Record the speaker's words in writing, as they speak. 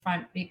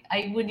front.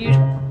 I would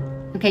usually.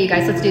 Okay, you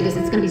guys, let's do this.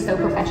 It's going to be so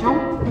professional.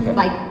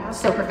 Like,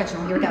 so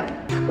professional. Here we go.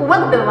 Well,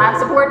 welcome to the Live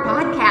Support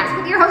Podcast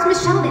with your hosts,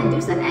 Michelle Van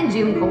Dusen and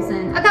June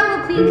Colson, a couple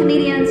of clean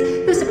comedians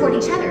who support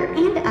each other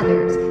and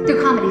others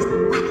through comedy's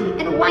wacky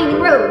and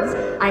winding roads.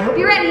 I hope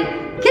you're ready.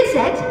 Get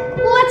set.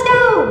 Let's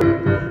go.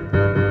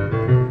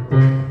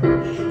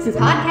 Since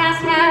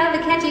podcasts have a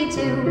catchy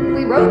tune,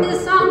 we wrote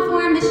this song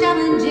for Michelle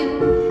and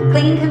June.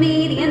 Clean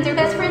comedians are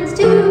best friends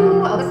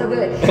too. Oh, it's so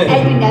good.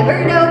 And you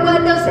never know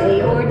what they'll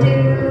say or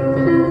do.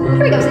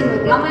 Here we go, sing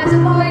with me on Live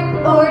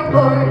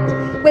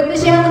Support, with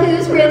Michelle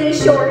who's really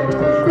short.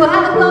 We'll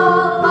have a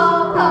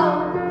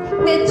ball,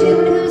 with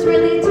June who's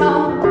really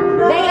tall.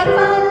 They have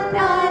fun,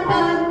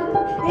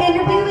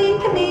 interviewing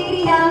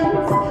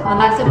comedians on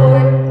Live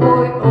Support,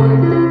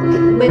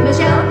 with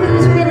Michelle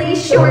who's really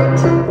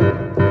short.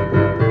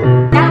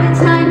 Now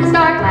it's time to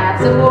start Live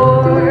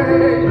Support.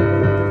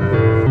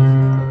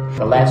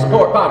 The Live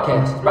Support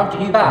Podcast is brought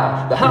to you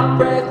by the Hot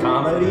Breath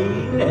Comedy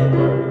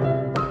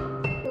Network.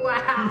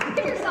 Wow,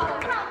 give yourself a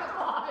round of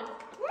applause.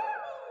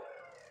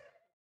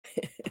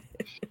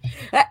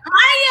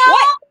 Hi,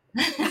 y'all.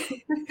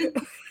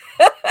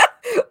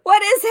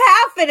 What is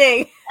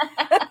happening?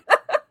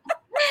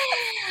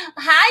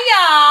 Hi,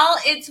 y'all.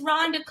 It's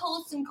Rhonda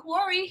Colson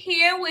Corey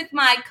here with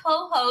my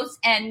co-host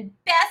and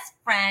best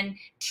friend,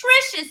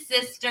 Trisha's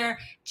sister,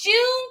 June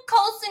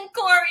Colson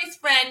Corey's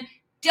friend.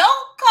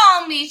 Don't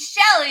call me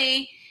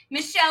Shelly.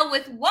 Michelle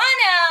with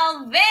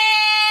 1L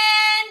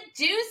Van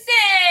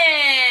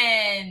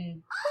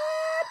Dusen.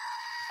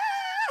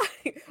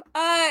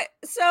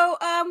 So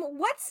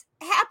what's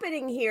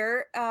happening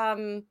here?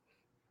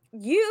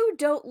 You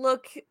don't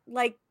look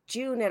like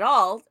June at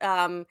all.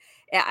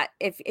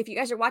 If you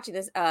guys are watching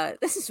this,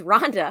 this is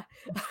Rhonda.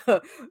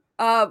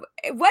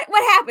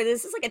 What happened?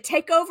 Is this like a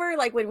takeover?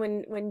 Like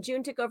when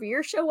June took over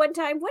your show one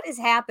time? What is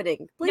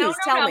happening? Please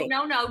tell me.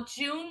 No.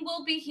 June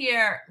will be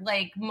here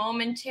like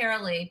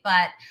momentarily,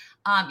 but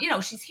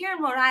she's here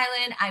in Rhode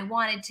Island. I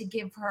wanted to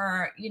give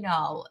her,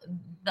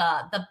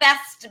 the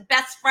best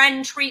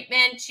friend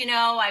treatment.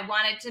 I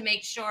wanted to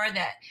make sure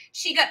that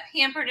she got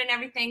pampered and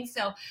everything.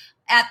 So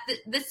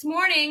this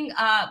morning,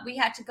 we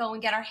had to go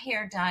and get our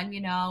hair done,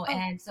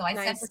 and so I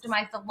sent her to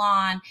my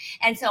salon,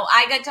 and so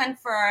I got done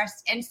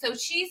first, and so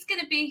she's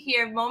going to be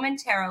here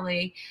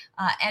momentarily,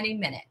 any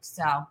minute.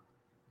 So.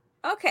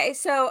 Okay,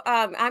 so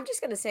I'm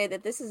just going to say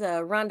that this is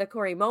a Rhonda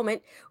Corey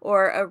moment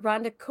or a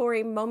Rhonda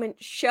Corey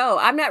moment show.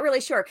 I'm not really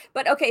sure,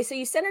 but okay. So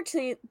you sent her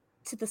to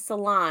the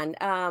salon.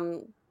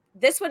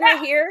 This one right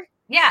here.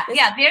 Yeah.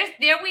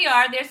 There we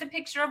are. There's a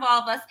picture of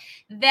all of us.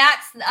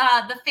 That's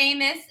the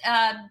famous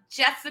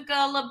Jessica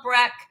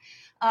LeBrecq,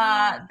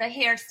 the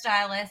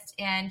hairstylist,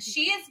 and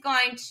she is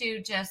going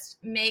to just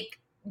make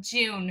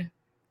June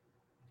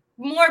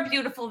more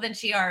beautiful than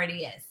she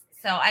already is.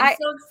 So I'm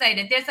so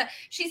excited.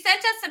 She sent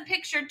us a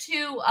picture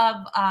too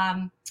of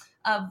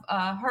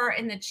her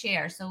in the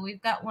chair. So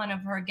we've got one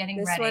of her getting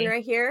this ready. This one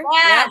right here.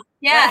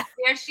 Yes,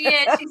 there she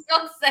is. She's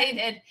so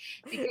excited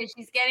because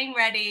she's getting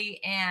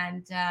ready,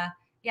 and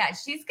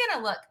she's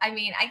gonna look. I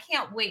mean, I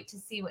can't wait to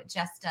see what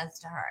Jess does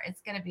to her.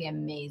 It's gonna be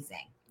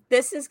amazing.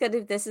 This is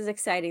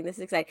exciting.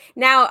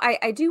 Now, I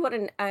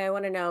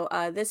want to know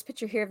this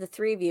picture here of the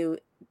three of you.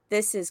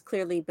 This is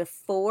clearly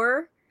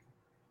before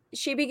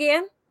she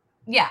began.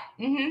 Yeah.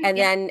 Mm-hmm.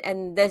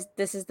 And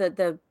this is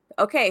the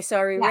okay. So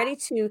are we ready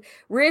to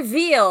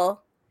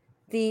reveal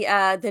the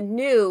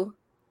new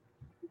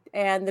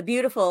and the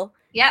beautiful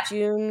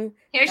June?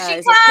 Here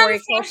she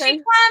comes.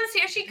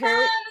 Here she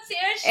comes.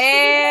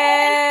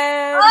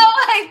 Oh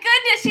my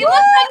goodness, she looks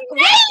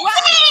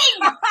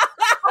amazing!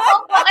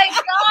 Oh my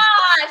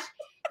gosh,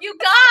 you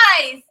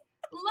guys,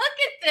 look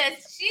at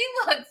this. She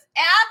looks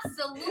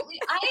absolutely.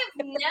 I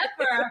have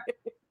never.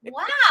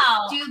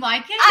 Wow. Do you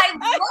like it? I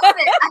love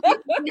it.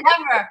 I've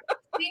never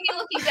seen you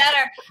looking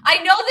better. I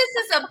know this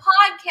is a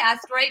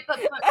podcast, right? But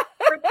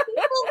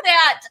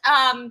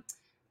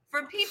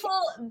for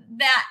people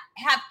that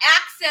have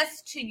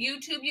access to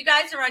YouTube, you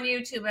guys are on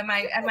YouTube. Am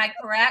I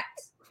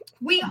correct?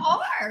 We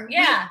are.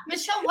 Yeah.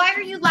 Michelle, why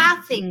are you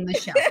laughing,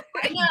 Michelle?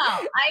 I know.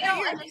 I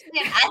don't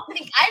understand. I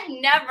think I've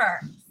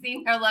never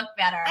seen her look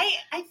better.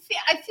 I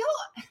feel.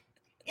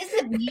 Is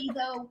it me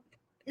though?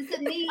 Is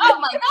it me? Oh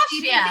my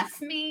gosh, yes.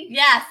 It's me.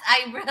 Yes,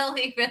 I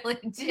really, really do.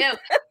 Michelle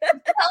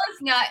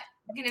not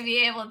going to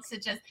be able to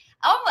just,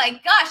 oh my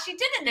gosh, she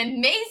did an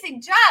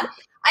amazing job.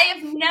 I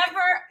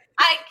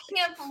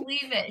can't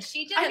believe it.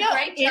 She did a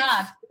great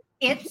job.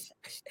 It's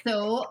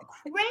so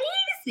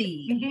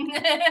crazy.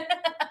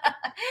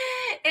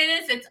 It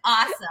is. It's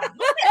awesome.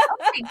 Oh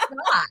my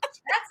gosh,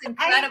 that's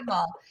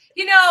incredible.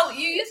 You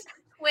used to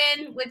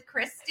twin with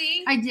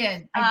Christy. I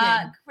did.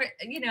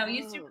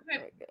 Used to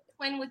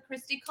twin with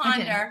Christy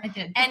Condor. I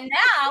did. And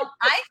now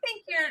I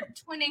think you're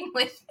twinning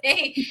with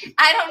me.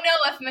 I don't know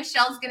if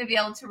Michelle's going to be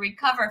able to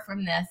recover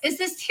from this. Is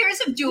this tears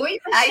of joy,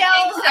 Michelle?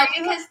 I think so,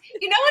 because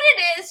you know what it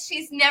is?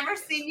 She's never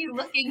seen you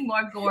looking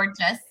more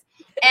gorgeous.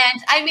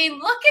 And I mean,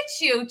 look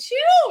at you,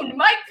 June.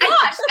 My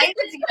gosh, I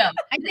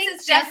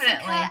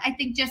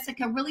think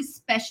Jessica really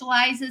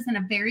specializes in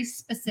a very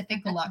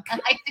specific look.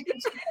 I do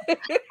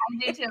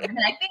too. And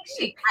I think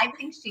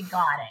she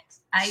got it.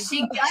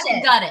 She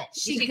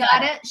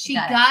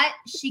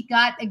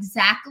got it.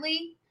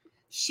 Exactly.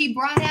 She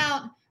brought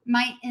out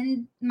my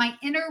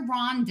inner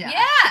Rhonda.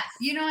 Yes.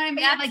 You know what I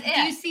mean? That's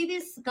do you see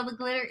these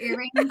glitter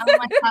earrings? Oh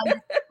my God. They're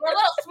a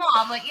little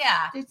small, but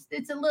yeah.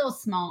 It's a little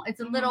small. It's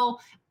a little,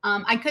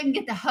 I couldn't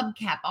get the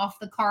hubcap off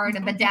the car to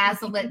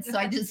bedazzle it, so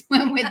I just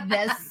went with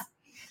this.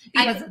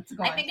 I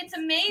think it's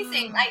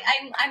amazing.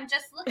 I'm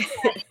just looking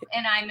at it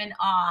and I'm in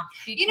awe.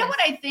 You know what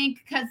I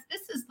think? Because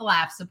this is the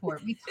Laugh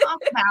Support. We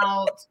talk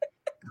about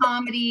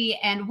comedy,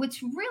 and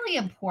what's really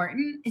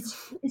important is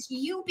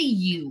you be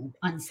you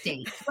on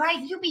stage, right?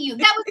 You be you.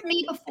 That was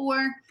me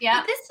before. Yeah.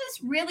 But this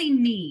is really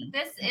me.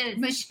 This is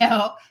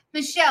Michelle.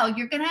 Michelle,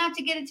 you're gonna have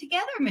to get it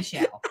together,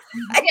 Michelle.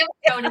 I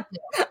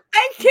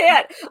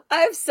can't.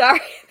 I'm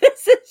sorry.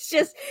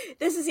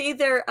 This is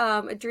either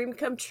a dream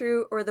come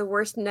true or the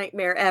worst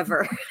nightmare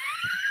ever.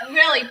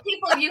 Really,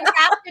 people, you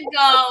have to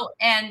go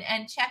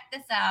and check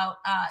this out.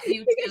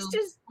 YouTube.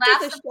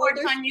 Laugh Support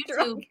on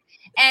YouTube.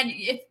 And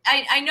if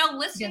I know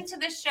listening to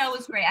this show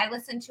is great. I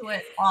listen to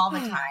it all the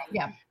time.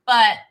 Yeah.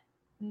 But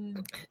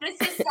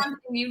this is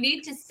something you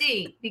need to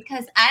see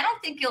because I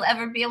don't think you'll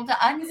ever be able to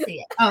unsee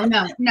it. Oh,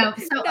 no.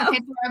 So, okay,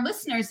 for our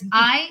listeners,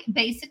 I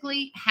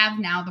basically have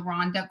now the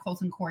Rhonda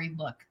Colson Corey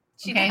look.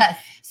 Okay.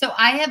 So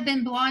I have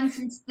been blonde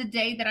since the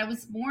day that I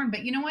was born,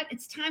 but you know what?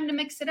 It's time to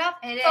mix it up.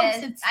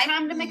 It's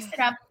time to mix it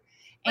up.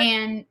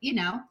 And you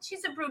know,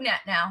 she's a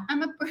brunette now.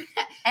 I'm a brunette.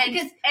 And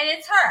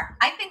it's her.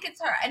 I think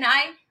it's her. And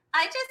I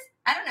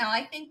don't know.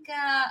 I think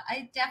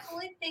I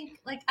definitely think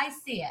like I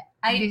see it.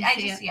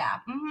 Yeah.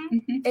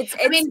 Mm-hmm.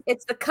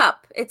 It's the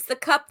cup. It's the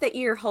cup that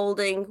you're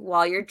holding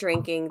while you're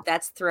drinking.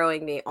 That's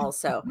throwing me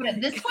also.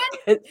 This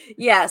one?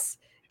 Yes.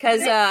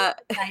 Because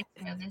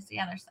there's the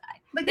other side.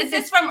 But this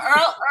is from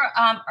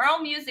Earl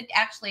Music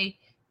actually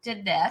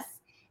did this,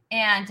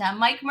 and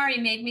Mike Murray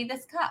made me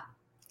this cup.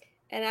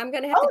 And I'm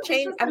gonna have to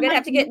change. I'm gonna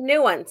have to get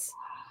new ones.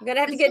 I'm gonna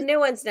have to get new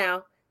ones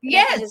now.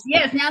 Yes.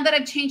 Now that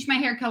I've changed my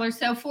hair color,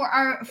 so for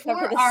our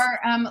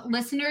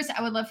listeners,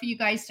 I would love for you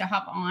guys to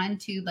hop on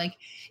to like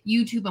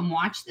YouTube and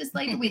watch this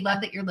later. We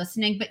love that you're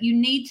listening, but you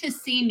need to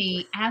see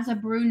me as a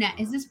brunette.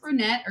 Is this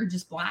brunette or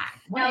just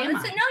black? No, you're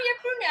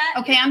brunette.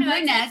 Okay, I'm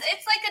brunette.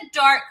 It's like a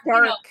dark.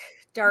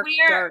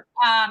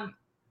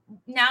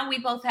 Now we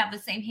both have the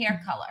same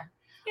hair color.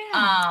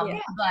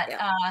 It's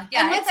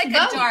like a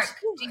dark.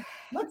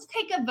 Let's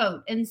take a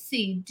vote and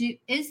see.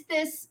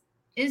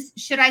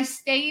 Should I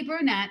stay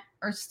brunette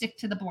or stick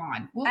to the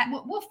blonde?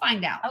 We'll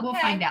find out. Okay. We'll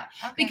find out.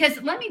 Okay.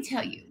 Because let me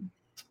tell you,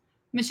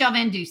 Michelle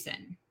Van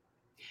Dusen,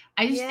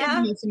 I just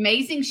did this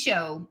amazing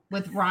show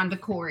with Rhonda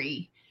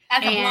Corey.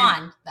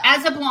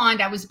 As a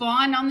blonde, I was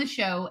blonde on the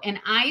show, and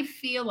I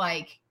feel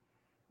like,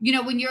 you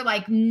know, when you're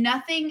like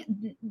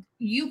nothing,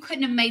 you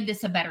couldn't have made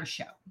this a better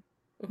show.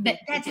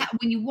 That's how,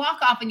 when you walk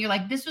off and you're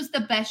like, this was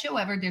the best show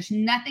ever. There's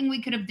nothing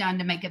we could have done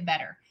to make it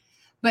better.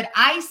 But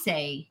I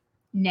say,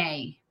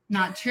 nay,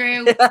 not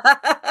true.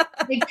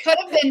 It could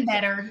have been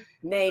better.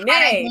 Nay. Had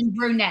I been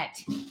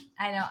brunette.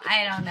 I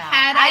don't know.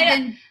 Had I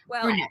been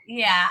brunette.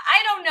 Yeah,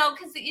 I don't know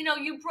because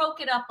you broke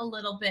it up a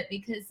little bit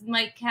because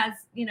Mike has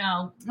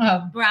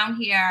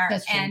brown hair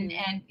and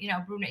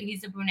brunette.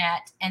 He's a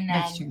brunette, and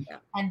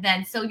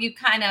then so you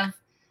kind of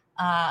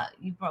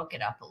you broke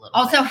it up a little.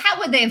 Also, how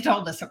would they have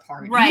told us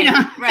apart? Right, you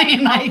know?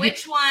 right. Like,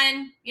 which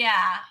one?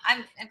 Yeah,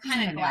 I'm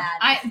kind of glad.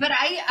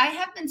 I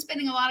have been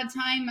spending a lot of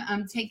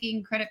time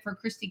taking credit for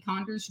Christy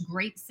Conder's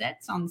great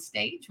sets on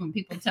stage when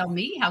people tell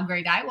me how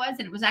great I was,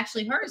 and it was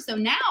actually her. So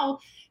now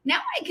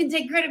I can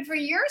take credit for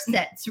your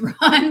sets,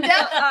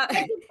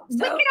 Rhonda.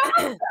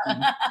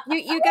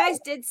 You guys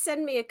did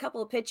send me a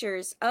couple of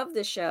pictures of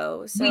the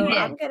show, so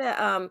I'm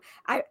gonna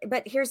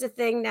but here's the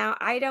thing. Now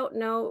I don't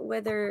know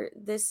whether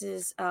this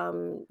is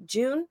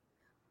June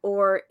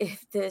or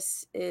if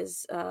this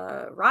is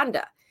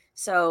Rhonda.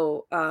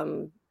 So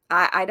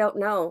I don't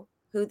know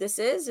who this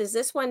is. Is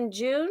this one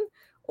June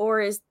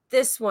or is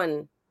this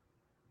one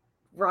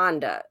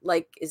Rhonda?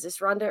 Like, is this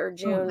Rhonda or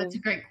June? Oh, that's a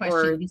great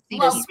question.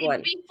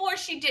 Before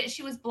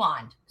she was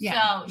blonde.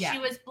 Yeah, so she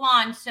was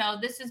blonde. So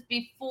this is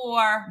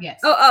before. Yes.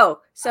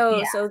 So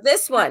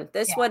this one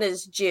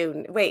is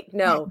June. Wait,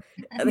 no.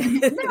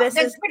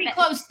 That's pretty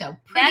close though.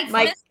 That's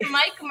Mr.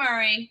 Mike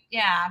Murray.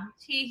 Yeah,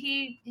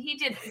 he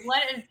did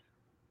what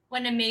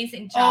an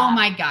amazing job. Oh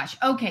my gosh.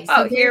 Okay.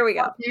 So here we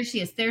go. There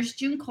she is. There's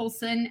June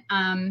Colson.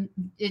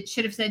 It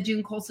should have said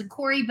June Colson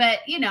Corey, but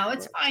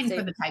it's fine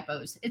for the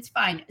typos. It's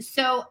fine.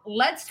 So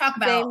let's talk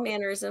about same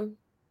mannerism.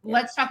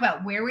 Let's talk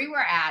about where we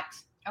were at.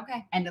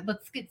 Okay. And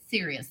let's get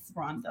serious,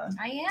 Rhonda.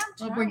 I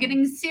am. We're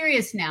getting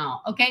serious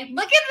now. Okay.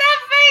 Look at that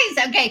face.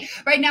 Okay.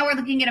 Right now we're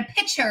looking at a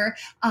picture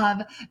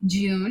of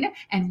June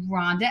and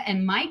Rhonda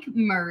and Mike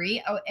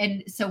Murray. Oh,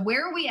 and so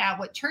where are we at?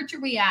 What church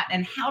are we at?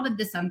 And how did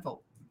this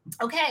unfold?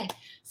 Okay,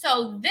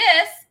 so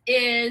this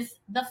is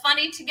the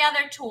Funny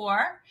Together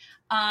tour.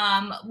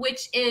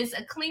 which is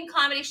a clean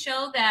comedy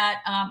show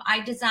that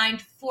I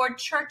designed for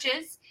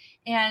churches.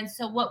 And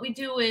so what we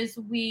do is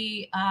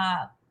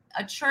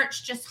a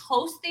church just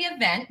hosts the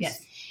event.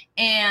 Yes.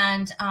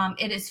 And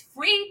it is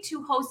free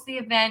to host the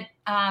event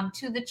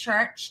to the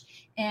church.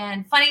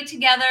 And Funny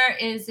Together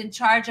is in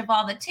charge of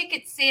all the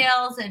ticket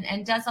sales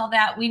and does all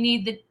that. We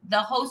need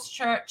the host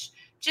church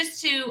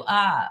just to,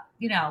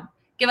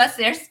 give us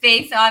their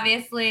space,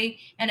 obviously,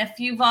 and a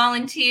few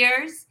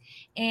volunteers.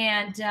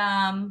 And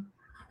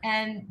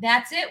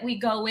that's it. We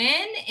go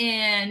in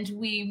and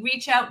we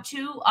reach out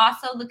to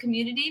also the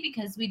community,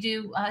 because we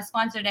do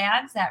sponsored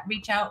ads that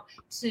reach out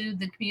to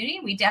the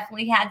community. We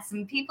definitely had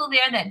some people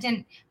there that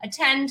didn't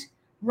attend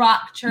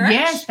Rock Church.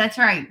 Yes, that's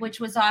right. Which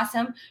was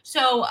awesome.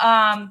 So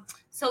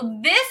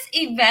this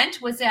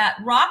event was at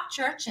Rock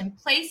Church in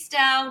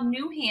Plaistow,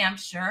 New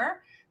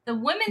Hampshire. The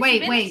women's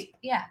wait.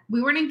 Yeah.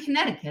 We weren't in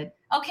Connecticut.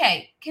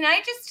 Okay. Can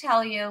I just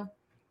tell you,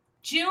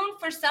 June,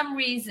 for some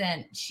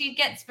reason, she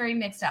gets very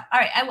mixed up. All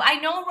right. I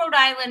know Rhode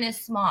Island is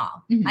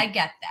small. Mm-hmm. I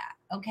get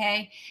that.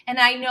 Okay. And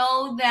I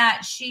know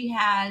that she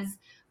has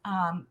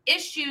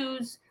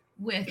issues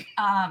with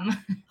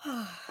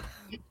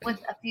with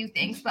a few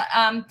things, but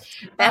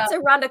that's a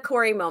Rhonda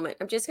Corey moment.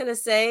 I'm just gonna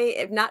say,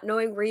 if not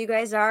knowing where you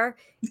guys are,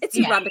 it's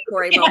a Rhonda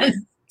Corey moment.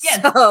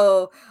 Yes.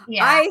 So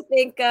yeah. I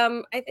think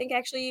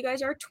actually you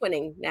guys are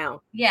twinning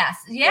now. Yes.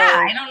 Yeah. So,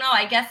 I don't know.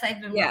 I guess I've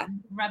been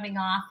rubbing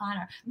off on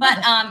her.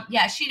 But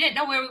she didn't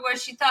know where we were.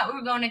 She thought we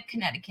were going to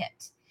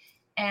Connecticut.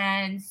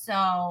 And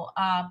so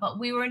but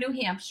we were in New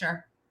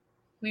Hampshire.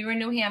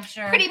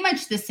 Pretty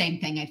much the same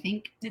thing, I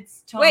think.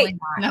 It's totally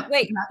not.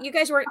 Wait, you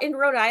guys were in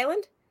Rhode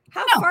Island?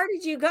 How far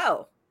did you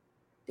go?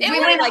 We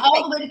went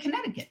all the way to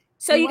Connecticut.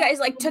 So you guys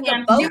took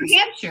a boat? New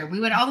Hampshire.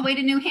 We went all the way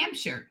to New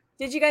Hampshire.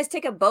 Did you guys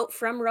take a boat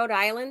from Rhode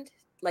Island,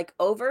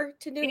 over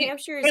to New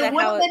Hampshire? It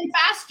would have been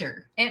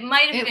faster. It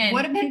might have been. It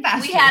would have been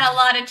faster. We had a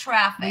lot of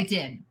traffic. We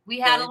did. We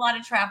had a lot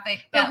of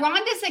traffic. But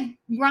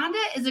Rhonda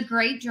is a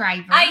great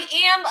driver. I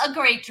am a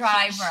great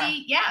driver.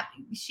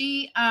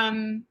 She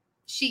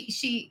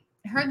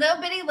her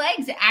little bitty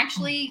legs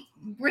actually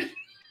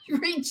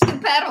reached the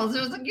pedals.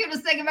 It was the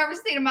cutest thing I've ever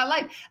seen in my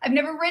life. I've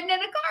never ridden in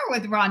a car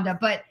with Rhonda,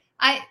 but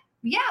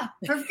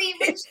her feet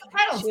reached the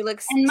pedals. She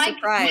looks and Mike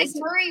surprised.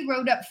 Murray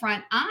rode up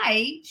front.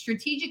 I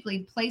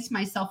strategically placed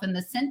myself in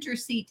the center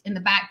seat in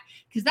the back,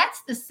 because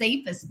that's the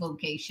safest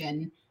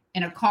location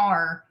in a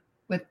car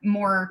with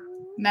more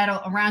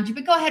metal around you.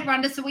 But go ahead,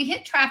 Rhonda. So we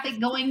hit traffic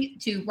going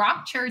to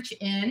Rock Church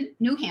in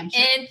New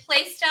Hampshire. In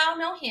Plaistow,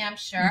 New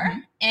Hampshire. Mm-hmm.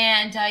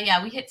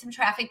 And we hit some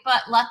traffic,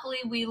 but luckily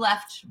we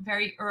left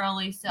very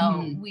early.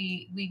 So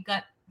we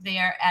got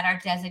there at our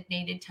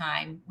designated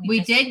time. We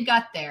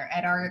got there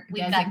at our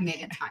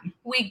designated time.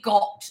 We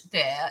got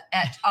there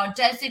at our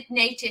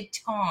designated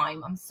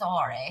time. I'm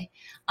sorry.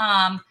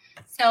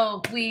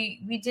 So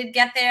we did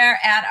get there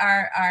at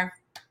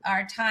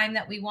our time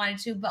that we wanted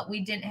to, but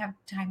we didn't have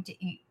time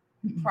to eat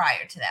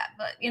prior to that.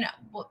 But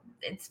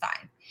it's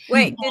fine.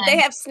 Wait, did they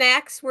have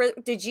snacks?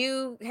 Did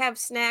you have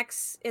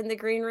snacks in the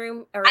green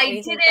room? Or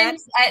I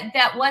didn't.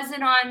 That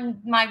wasn't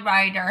on my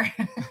rider.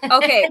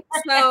 Okay,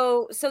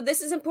 so this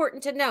is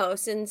important to know,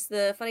 since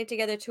the Funny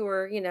Together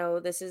tour,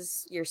 this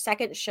is your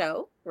second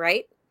show,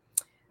 right?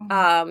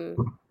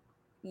 Mm-hmm.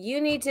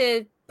 You need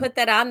to put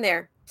that on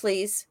there,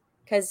 please,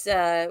 because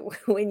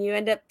when you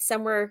end up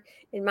somewhere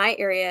in my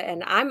area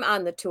and I'm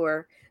on the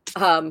tour,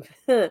 gonna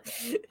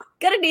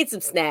need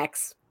some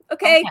snacks.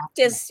 Okay.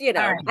 Just,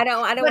 right. I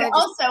don't but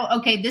also,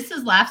 this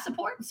is laugh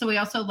support. So we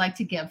also like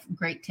to give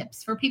great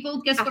tips for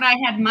people. Guess what I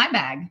had in my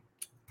bag?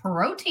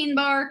 Protein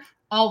bar.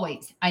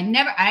 Always.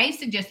 I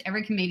suggest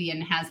every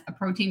comedian has a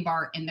protein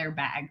bar in their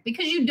bag,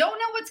 because you don't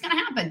know what's going to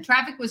happen.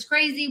 Traffic was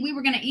crazy. We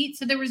were going to eat.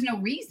 So there was no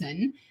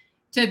reason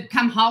to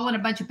come hauling a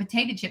bunch of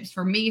potato chips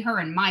for me, her,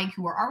 and Mike,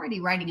 who were already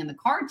riding in the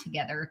car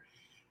together.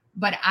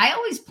 But I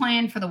always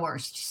plan for the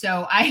worst.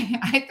 So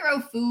I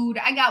throw food.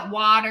 I got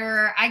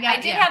water. I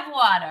did have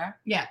water.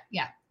 Yeah.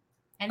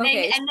 And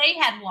they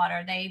had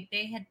water. They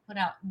had put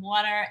out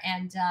water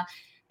and the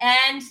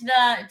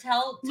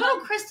little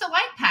Crystal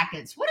Light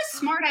packets. What a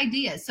smart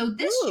idea. So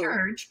this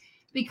church,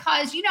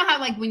 because you know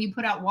how when you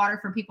put out water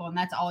for people and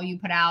that's all you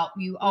put out,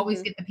 you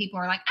always get the people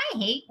who are like, I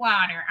hate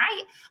water.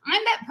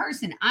 I'm that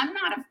person.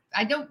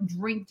 I don't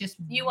drink just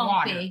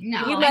water. Be.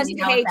 No, you must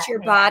hate your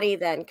body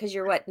then, because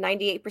you're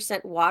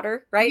 98%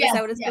 water, right? Yes, is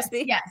that what it's supposed to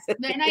be? Yes.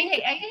 And I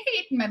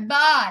hate my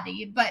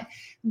body, but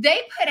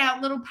they put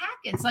out little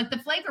packets, like the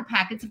flavor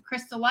packets of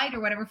Crystal Light or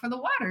whatever for the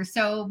water.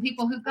 So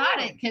people who got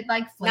it could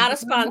flavor. Not a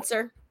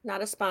sponsor. Not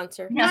a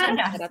sponsor.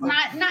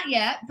 Not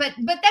yet. But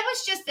that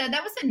was just that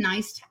was a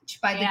nice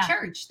touch by the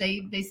church.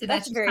 They said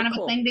that's just kind of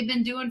a thing they've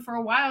been doing for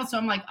a while. So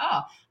I'm like,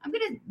 I'm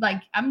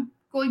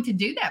going to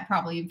do that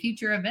probably in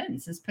future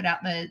events, is put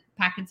out the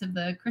packets of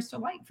the Crystal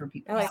Light for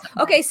people.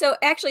 Okay, so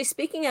actually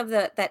speaking of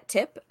that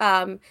tip,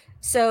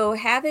 so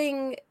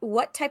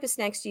what type of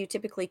snacks do you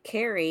typically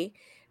carry,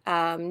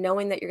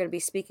 knowing that you're going to be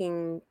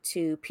speaking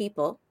to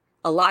people,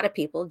 a lot of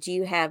people? Do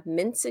you have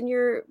mints in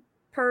your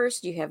purse?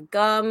 Do you have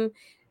gum?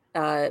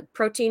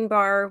 protein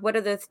bar. What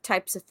other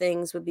types of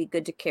things would be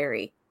good to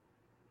carry?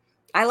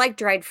 I like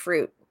dried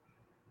fruit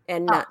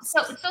and nuts.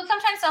 So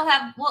sometimes I'll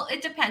have, well,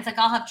 it depends. Like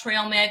I'll have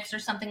trail mix or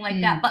something like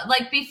that. But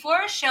like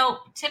before a show,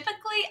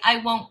 typically I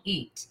won't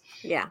eat.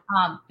 Yeah.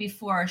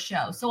 Before a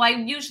show. So I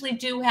usually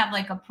do have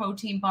like a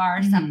protein bar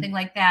or something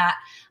like that.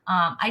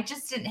 I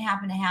just didn't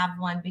happen to have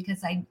one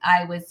because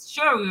I was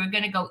sure we were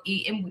going to go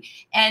eat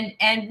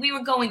and we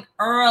were going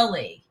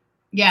early.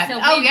 Yeah. So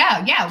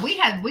yeah. We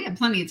had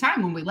plenty of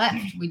time when we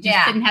left. We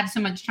just didn't have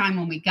so much time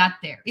when we got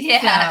there.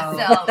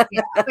 Yeah. So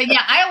but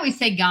yeah, I always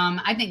say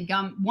gum. I think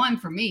gum, one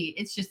for me,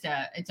 it's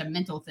a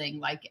mental thing.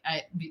 Like,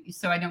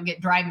 so I don't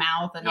get dry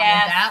mouth and all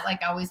of that.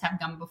 Like I always have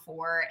gum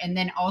before. And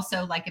then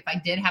also like if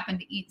I did happen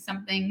to eat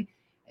something,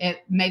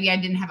 maybe I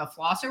didn't have a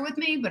flosser with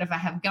me, but if I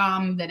have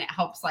gum, then it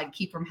helps like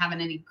keep from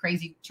having any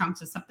crazy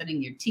chunks of something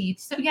in your teeth.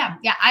 So yeah.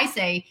 I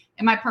say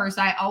in my purse,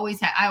 I always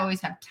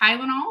have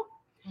Tylenol.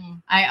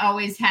 I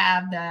always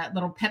have the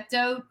little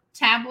Pepto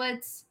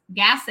tablets,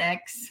 Gas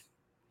X.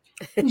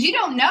 You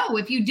don't know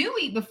if you do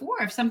eat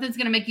before, if something's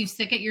going to make you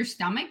sick at your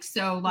stomach.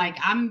 So like,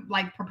 I'm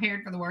like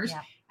prepared for the worst.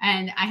 Yeah.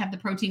 And I have the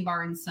protein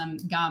bar and some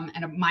gum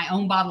and my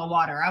own bottle of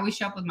water. I always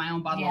show up with my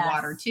own bottle of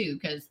water too.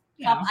 Cause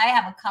I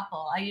have a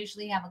couple. I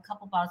usually have a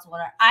couple bottles of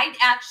water.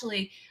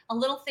 A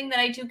little thing that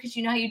I do, cause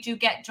you know how you do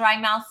get dry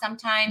mouth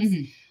sometimes.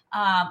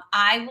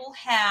 I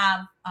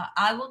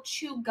will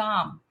chew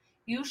gum.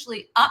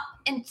 Usually up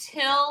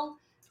until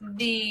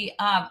the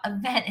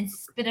event and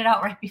spit it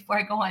out right before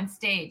I go on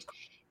stage.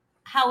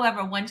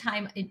 However, one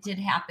time it did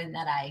happen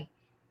that I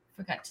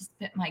forgot to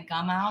spit my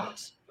gum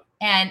out.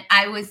 And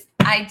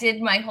I did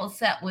my whole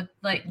set with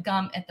like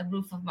gum at the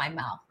roof of my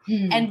mouth.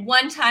 And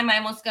one time I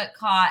almost got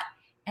caught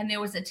and there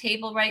was a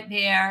table right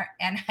there.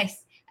 And I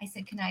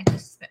said, can I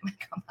just spit my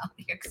gum out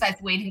here? Because I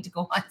was waiting to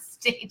go on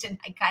stage and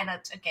I kind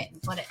of took it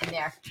and put it in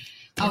there.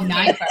 Oh,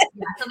 nice.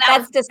 So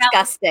that's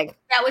disgusting.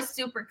 That was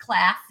super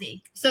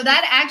classy. So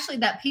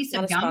that piece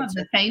of gum of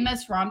the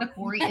famous Rhonda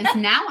Corey is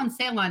now on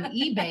sale on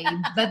eBay.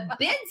 The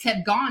bids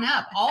have gone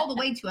up all the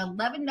way to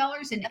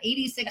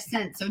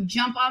 $11.86. So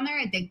jump on there.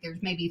 I think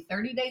there's maybe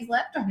 30 days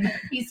left on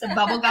that piece of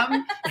bubble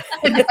gum.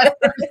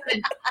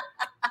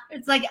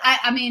 It's like,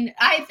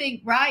 I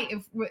think, right,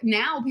 if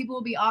now people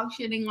will be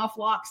auctioning off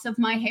locks of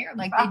my hair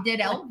like they did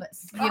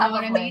Elvis. You know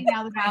what I mean?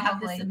 Now that I have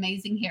this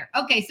amazing hair.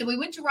 Okay, so we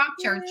went to Rock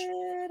Church.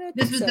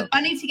 This was the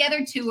Funny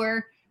Together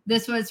tour.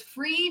 This was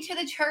free to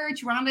the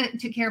church. Rhonda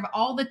took care of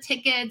all the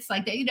tickets.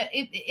 Like,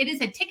 it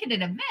is a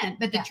ticketed event,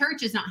 but the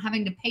church is not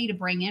having to pay to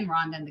bring in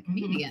Rhonda and the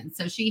comedians.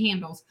 So she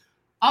handles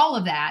all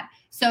of that.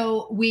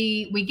 So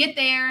we get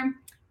there,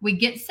 we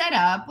get set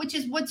up, which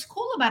is what's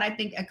cool about, I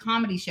think, a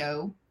comedy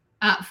show.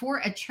 For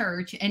a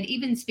church, and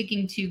even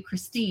speaking to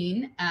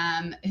Christine,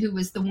 who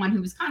was the one who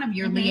was kind of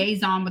your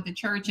liaison with the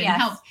church and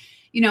helped,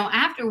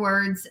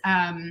 afterwards,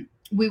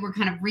 we were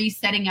kind of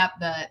resetting up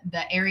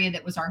the area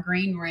that was our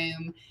green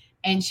room.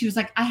 And she was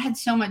like, I had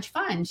so much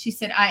fun. She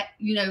said,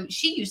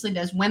 she usually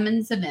does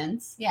women's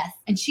events. Yes.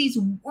 And she's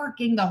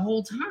working the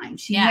whole time.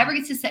 She never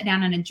gets to sit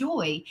down and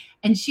enjoy.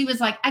 And she was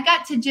like, I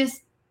got to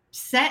just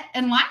sit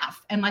and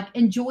laugh and like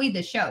enjoy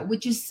the show,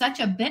 which is such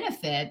a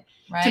benefit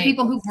to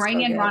people who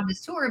bring in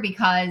Rhonda's tour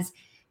because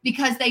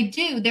they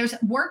do. There's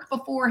work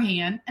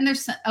beforehand and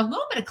there's a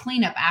little bit of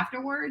cleanup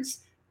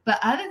afterwards. But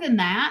other than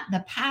that,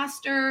 the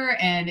pastor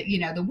and,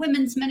 the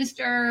women's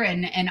minister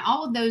and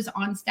all of those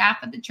on staff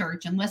at the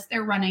church, unless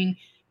they're running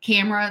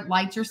camera,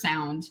 lights, or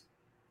sound.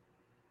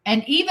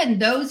 And even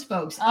those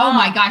folks, oh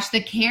my gosh,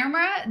 the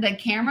guy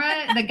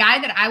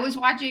that I was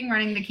watching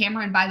running the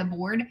camera and by the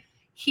board,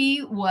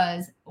 he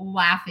was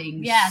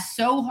laughing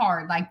so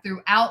hard, like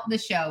throughout the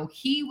show.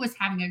 He was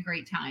having a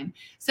great time.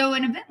 So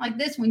an event like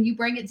this, when you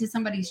bring it to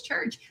somebody's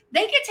church,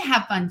 they get to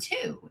have fun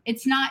too.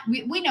 It's not,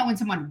 we know when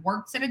someone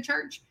works at a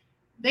church,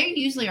 they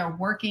usually are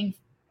working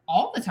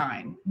all the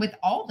time with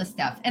all the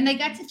stuff and they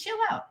got to chill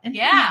out. And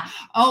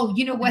oh,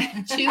 you know what?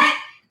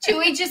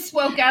 Chewy just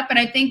woke up and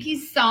I think he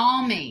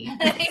saw me.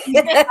 It's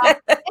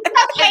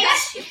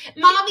okay.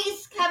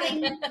 Mommy's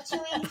coming,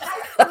 Chewy.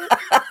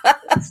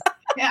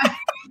 Yeah.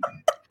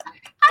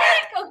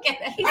 Go get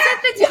it. He's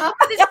at the top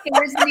of the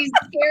stairs and he's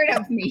scared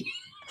of me.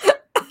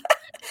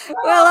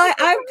 Well,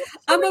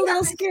 I'm a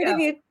little scared of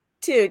you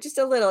too. Just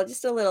a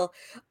little.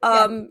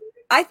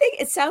 I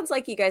think it sounds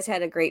like you guys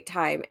had a great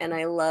time, and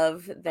I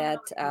love that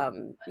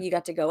you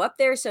got to go up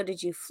there. So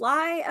did you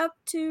fly up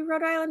to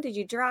Rhode Island? Did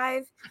you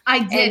drive? I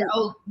did.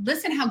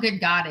 Listen how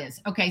good God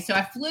is. Okay, so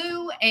I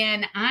flew,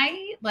 and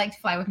I like to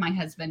fly with my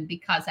husband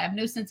because I have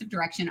no sense of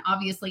direction.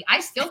 Obviously,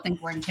 I still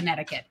think we're in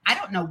Connecticut. I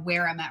don't know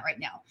where I'm at right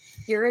now.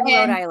 You're in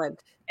Rhode Island.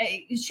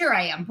 Sure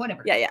I am.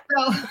 Whatever. Yeah.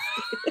 So,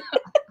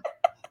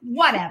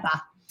 whatever.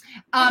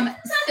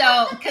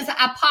 So because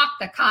I parked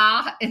the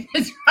car in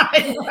the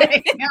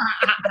driveway.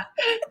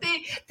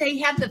 They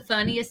have the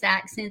funniest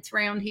accents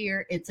around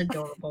here. It's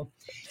adorable.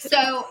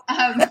 So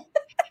I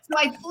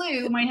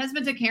flew. My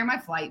husband took care of my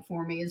flight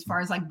for me as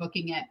far as like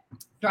booking it,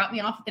 dropped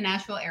me off at the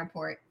Nashville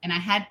airport, and I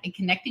had a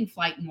connecting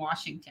flight in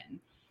Washington.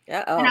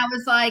 Uh-oh. I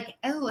was like,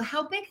 oh,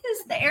 how big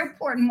is the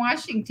airport in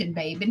Washington,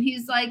 babe? And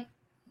he's like,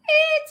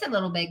 it's a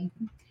little big.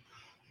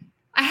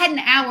 I had an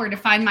hour to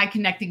find my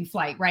connecting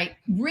flight, right?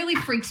 Really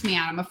freaks me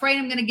out. I'm afraid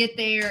I'm going to get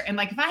there. And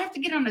like, if I have to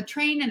get on a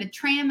train and a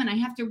tram and I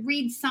have to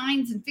read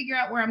signs and figure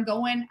out where I'm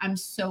going, I'm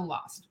so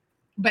lost.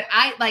 But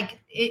I like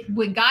it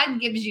when God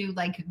gives you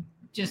like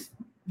just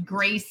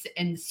grace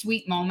and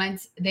sweet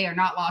moments, they are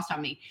not lost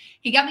on me.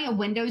 He got me a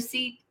window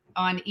seat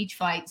on each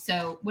flight.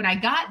 So when I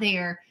got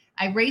there,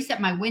 I raced at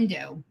my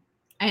window,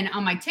 and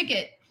on my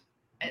ticket,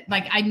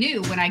 like I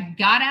knew when I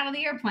got out of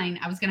the airplane,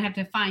 I was going to have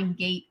to find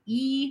gate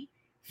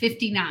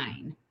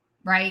E59,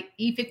 right?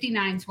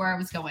 E59 is where I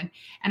was going.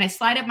 And I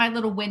slide up my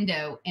little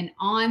window, and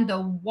on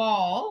the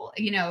wall,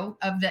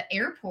 of the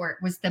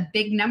airport was the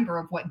big number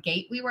of what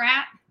gate we were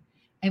at.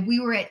 And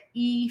we were at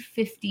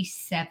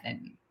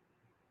E57.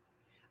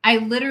 I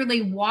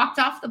literally walked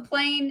off the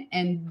plane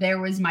and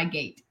there was my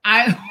gate.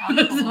 I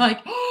was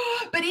like,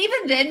 oh. But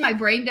even then my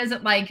brain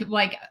doesn't like,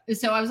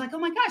 so I was like, oh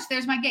my gosh,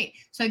 there's my gate.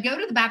 So I go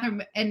to the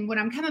bathroom, and when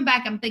I'm coming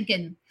back, I'm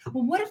thinking,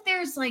 well, what if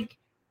there's like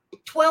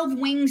 12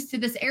 wings to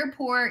this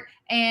airport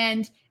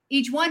and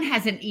each one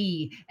has an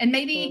E, and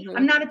maybe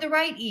I'm not at the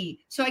right E.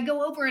 So I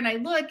go over and I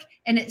look,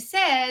 and it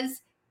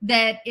says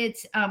that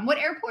it's, what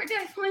airport did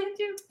I fly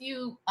into?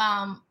 You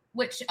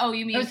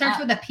mean it starts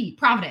with a P,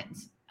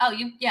 Providence. Oh,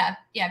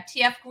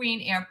 TF Green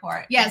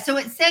Airport. Yeah, so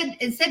it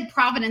said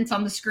Providence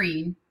on the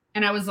screen,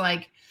 and I was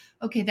like,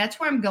 okay, that's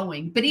where I'm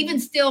going. But even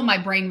still, my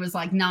brain was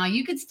like, nah,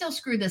 you could still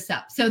screw this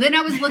up. So then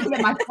I was looking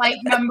at my flight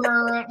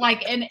number,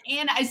 like, and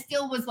I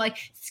still was like,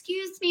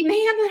 excuse me, ma'am,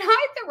 am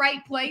I at the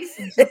right place?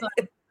 And she's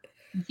like,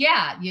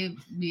 yeah,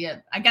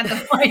 I got the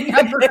flight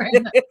number.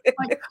 And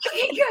like,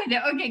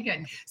 okay,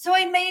 good. So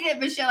I made it,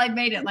 Michelle. I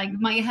made it. Like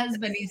my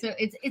husband,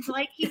 it's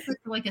like he puts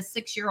like a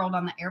 6-year-old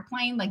on the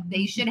airplane. Like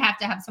they should have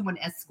to have someone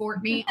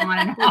escort me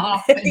on and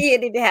off. You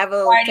need to have a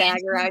little tag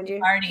around you.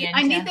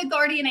 I need the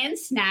guardian and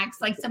snacks,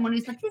 like someone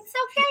who's like, it's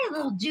okay,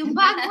 little June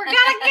bug, we're gonna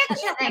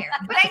get you there.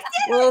 But I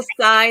did little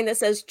sign that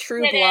says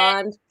True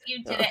Blonde.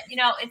 You did it.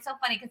 It's so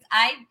funny because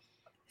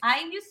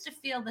I used to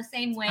feel the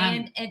same way,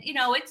 and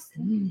it's.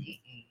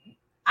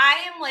 I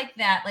am like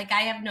that. Like I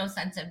have no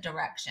sense of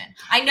direction.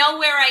 I know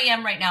where I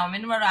am right now. I'm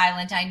in Rhode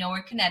Island. I know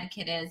where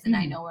Connecticut is, and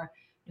I know where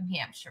New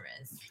Hampshire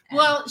is.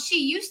 Well,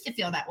 she used to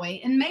feel that way,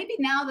 and maybe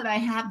now that I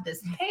have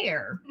this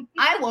hair,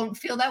 I won't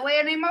feel that way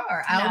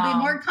anymore. I'll be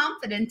more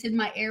confident in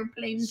my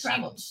airplane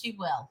travel. She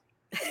will.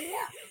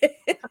 Yeah.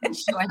 I'm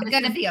sure. It's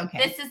going to be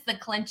okay. This is the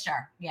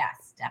clincher.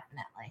 Yes,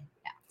 definitely.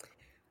 Yeah.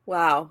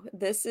 Wow.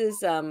 This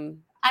is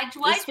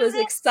this was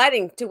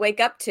exciting to wake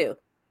up to.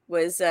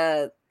 Was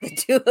the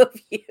two of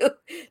you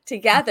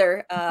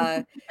together.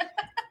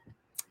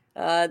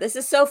 This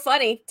is so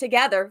funny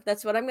together.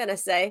 That's what I'm going to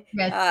say.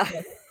 Yes.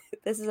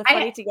 This is a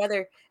funny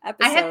together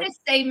episode. I have to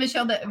say,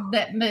 Michelle,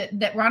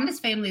 that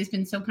Rhonda's family has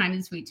been so kind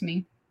and sweet to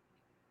me.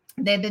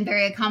 They've been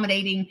very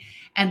accommodating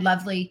and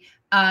lovely.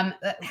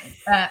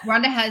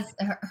 Rhonda has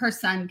her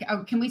son.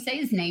 Oh, can we say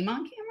his name on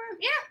camera?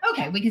 Yeah.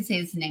 Okay, we can say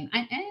his name.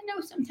 I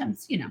know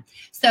sometimes,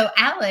 So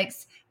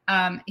Alex,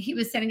 he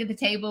was sitting at the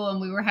table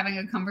and we were having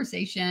a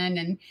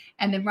conversation,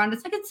 and then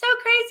Rhonda's like, it's so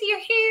crazy you're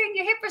here and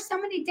you're here for so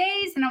many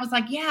days. And I was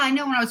like, yeah, I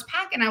know. When I was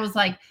packing, I was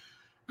like,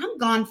 I'm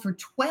gone for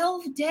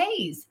 12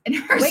 days. And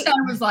her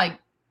son was like,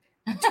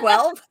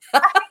 12?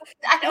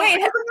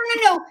 Wait,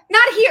 no,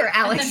 not here,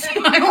 Alex.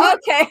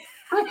 Okay.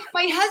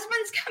 My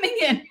husband's coming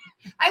in.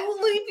 I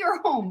will leave your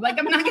home. Like,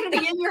 I'm not going to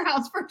be in your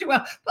house for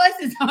 12. Plus,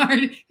 it's hard.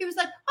 He was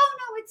like, oh,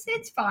 no,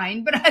 it's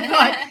fine. But I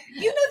thought,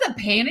 the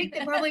panic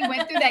that probably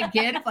went through that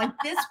kid. Like,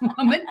 this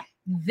woman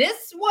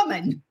is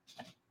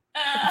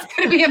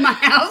going to be in my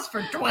house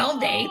for 12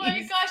 days. Oh,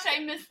 my gosh, I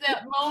missed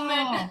that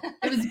moment.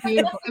 It was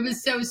beautiful. It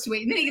was so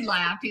sweet. And then he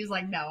laughed. He was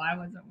like, no, I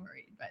wasn't worried.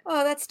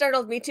 Oh, that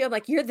startled me too. I'm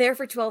like, you're there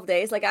for 12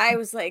 days. Like, I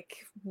was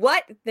like,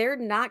 what? They're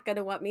not going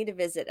to want me to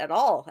visit at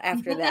all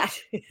after that.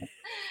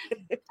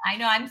 I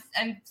know. I'm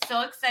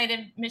so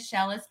excited.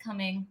 Michelle is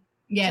coming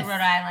to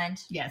Rhode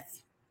Island.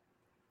 Yes.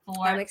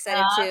 I'm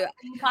excited too.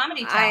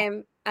 Comedy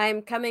talk.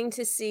 I'm coming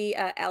to see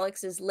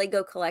Alex's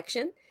Lego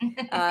collection.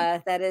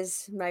 That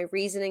is my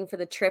reasoning for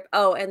the trip.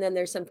 Oh, and then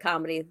there's some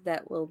comedy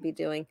that we'll be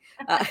doing.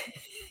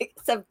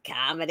 Some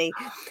comedy.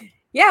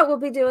 Yeah, we'll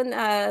be doing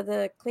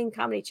the Clean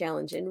Comedy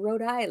Challenge in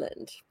Rhode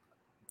Island.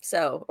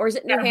 So, or is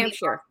it New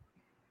Hampshire?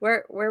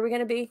 Where are we going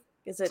to be?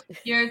 Is it?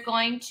 You're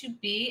going to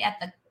be at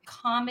the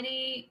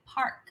Comedy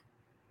Park.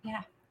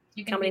 Yeah.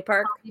 Comedy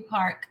Park? Comedy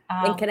Park.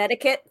 In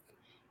Connecticut?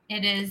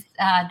 It is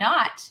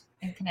not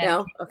in Connecticut.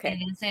 No? Okay.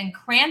 It is in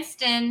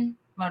Cranston,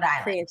 Rhode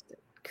Island.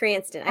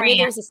 Cranston. I mean,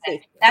 there's a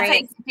state. That's how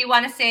if you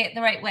want to say it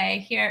the right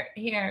way.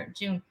 Here,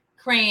 June.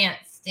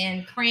 Cranston.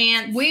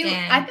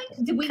 I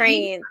think did we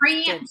eat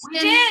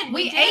Cranston?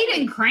 We ate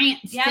in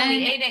Cranston. Yeah,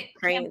 we ate at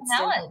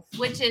Campanella's,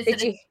 which is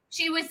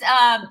she was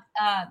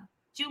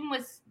June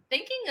was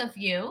thinking of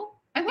you.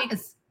 I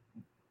was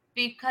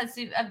because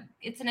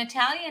it's an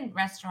Italian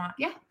restaurant.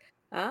 Yeah.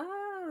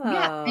 Oh.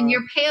 Yeah, and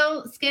your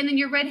pale skin and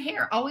your red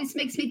hair always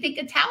makes me think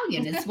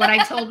Italian. Is what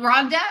I told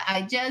Rhonda.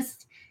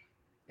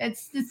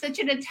 It's such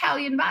an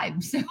Italian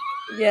vibe. So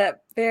Yeah,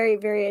 very,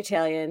 very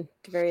Italian.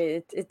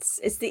 Very,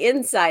 it's the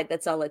inside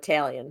that's all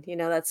Italian.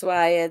 That's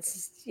why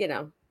it's,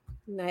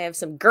 I have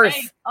some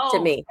girth to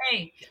me.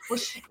 Hey. Well,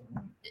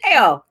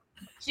 Hey-o.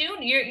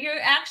 June, you're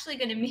actually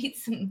going to meet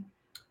some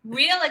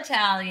real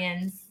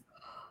Italians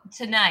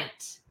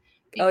tonight.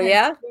 Oh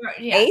yeah?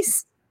 Yeah.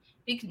 Ace?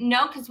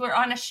 No, because we're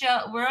on a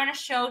show. We're on a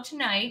show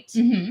tonight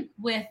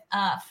with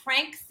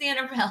Frank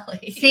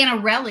Santarelli.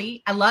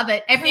 Santarelli, I love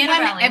it.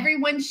 Santarelli.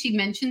 Everyone she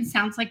mentioned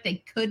sounds like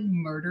they could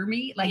murder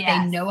me. Like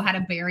they know how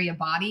to bury a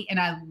body, and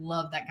I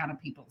love that kind of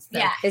people. So.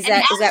 Yeah, is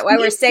that why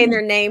we're saying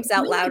their names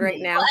out loud right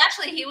now? Well,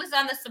 actually, he was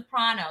on The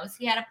Sopranos.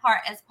 He had a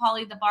part as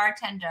Paulie the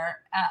bartender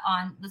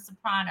on The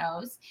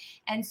Sopranos,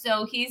 and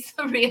so he's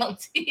the real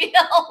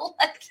deal.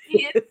 Like,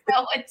 he is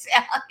so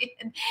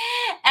Italian.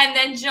 And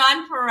then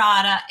John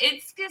Parada.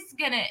 It's just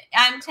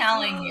I'm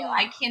telling you,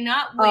 I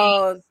cannot wait.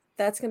 Oh,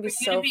 that's gonna be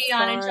so to be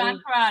fun. on a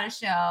John Parada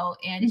show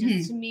and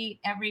just to meet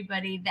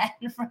everybody that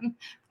from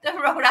the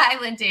Rhode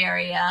Island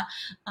area.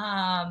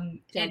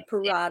 It's going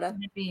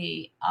to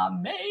be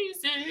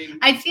amazing.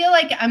 I feel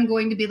like I'm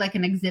going to be like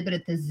an exhibit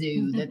at the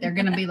zoo that they're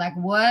going to be like,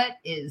 what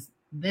is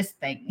this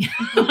thing?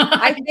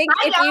 I think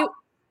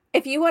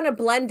if you want to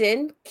blend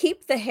in,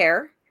 keep the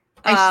hair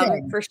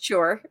for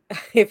sure.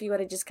 If you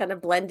want to just kind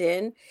of blend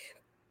in.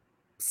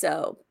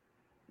 So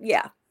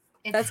yeah.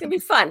 That's going to be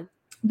fun.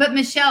 But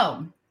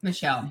Michelle,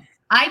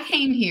 I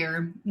came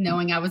here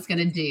knowing I was going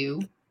to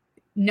do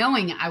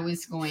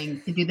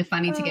the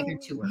Funny Together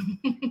tour.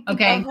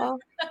 Okay.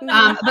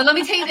 But let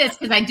me tell you this,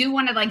 because I do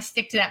want to like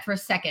stick to that for a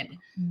second.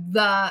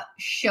 The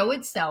show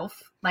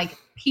itself, like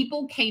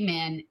people came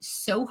in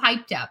so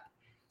hyped up,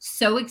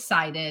 so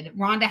excited.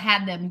 Rhonda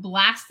had them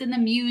blasting the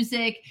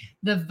music.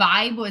 The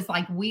vibe was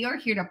like, we are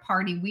here to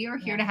party. We are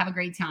here to have a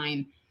great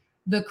time.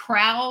 The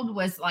crowd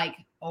was like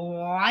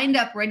lined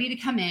up, ready to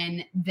come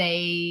in.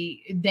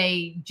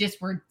 They just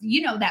were,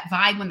 that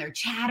vibe when they're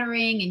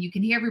chattering and you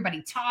can hear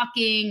everybody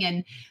talking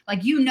and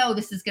like,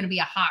 this is going to be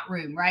a hot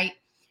room, right?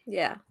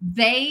 Yeah.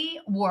 They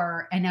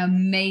were an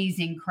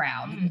amazing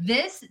crowd.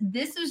 This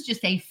was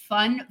just a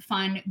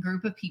fun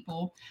group of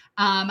people.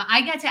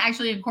 I got to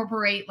actually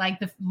incorporate like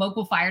the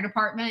local fire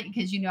department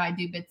because, I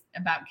do bits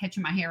about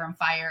catching my hair on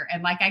fire.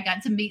 And like, I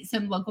got to meet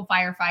some local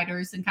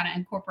firefighters and kind of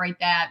incorporate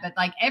that. But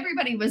like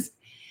everybody was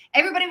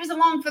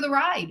along for the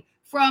ride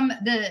from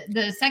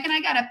the second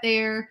I got up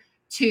there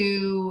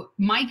to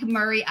Mike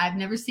Murray. I've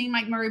never seen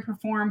Mike Murray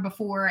perform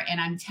before.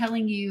 And I'm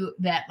telling you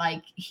that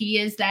like, he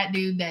is that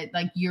dude that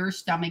like your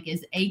stomach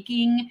is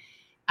aching.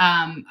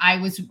 I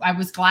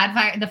was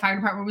glad the fire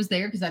department was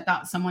there because I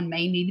thought someone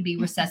may need to be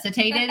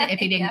resuscitated if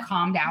he didn't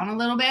calm down a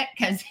little bit.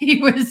 Cause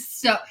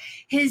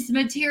his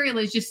material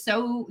is just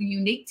so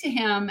unique to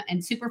him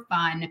and super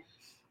fun.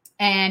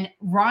 And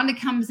Rhonda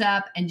comes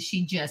up and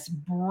she just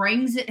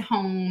brings it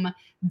home.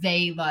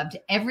 They loved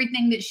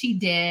everything that she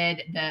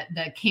did.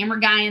 The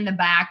camera guy in the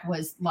back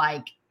was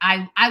like,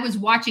 I was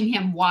watching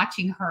him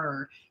watching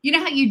her. You know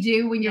how you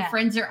do when your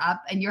friends are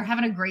up and you're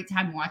having a great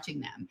time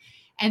watching them.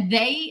 And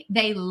they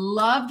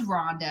loved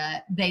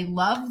Rhonda. They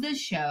loved the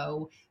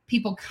show.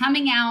 People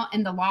coming out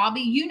in the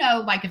lobby,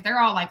 like if they're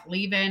all like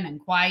leaving and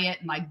quiet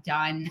and like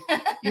done,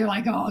 you're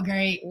like, oh,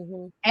 great.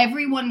 Mm-hmm.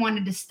 Everyone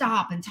wanted to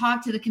stop and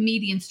talk to the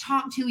comedians,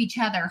 talk to each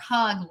other,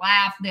 hug,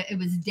 laugh. It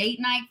was date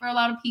night for a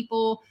lot of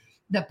people.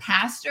 The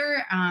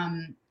pastor,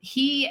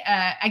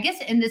 I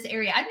guess in this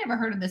area, I'd never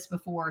heard of this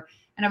before.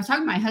 And I was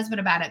talking to my husband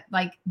about it.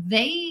 Like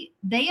they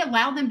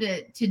allow them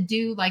to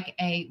do like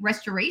a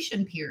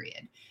restoration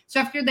period. So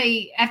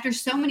after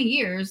so many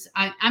years,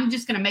 I'm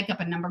just going to make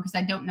up a number because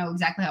I don't know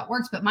exactly how it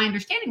works. But my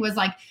understanding was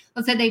like,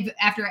 let's say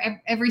after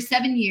every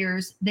 7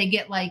 years, they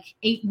get like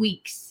 8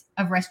 weeks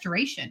of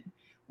restoration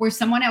where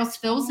someone else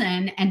fills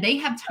in and they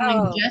have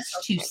time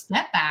to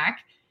step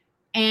back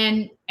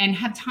and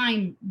have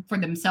time for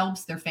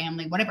themselves, their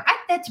family, whatever.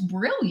 That's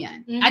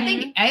brilliant. Mm-hmm.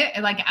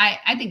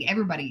 I think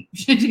everybody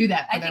should do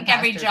that. I think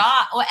every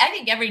job. Well, I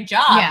think every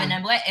job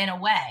in a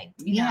way.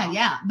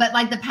 Yeah. But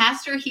like the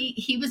pastor,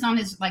 he was on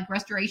his like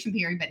restoration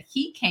period, but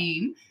he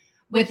came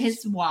with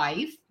his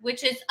wife,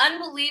 which is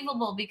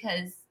unbelievable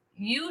because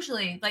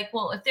usually, like,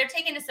 well, if they're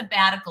taking a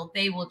sabbatical,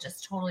 they will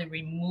just totally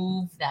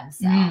remove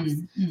themselves.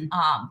 Mm-hmm.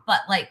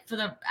 But like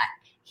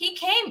he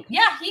came.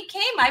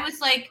 I was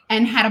like,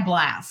 and had a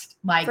blast.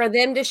 Like for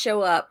them to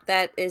show up,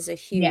 that is a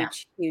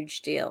huge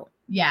deal.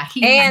 Yeah.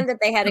 And that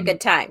they had a good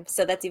time.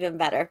 So that's even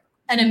better.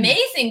 An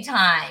amazing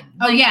time.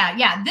 Oh,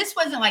 yeah. This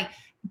wasn't like,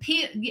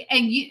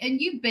 and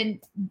you've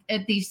been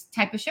at these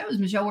type of shows,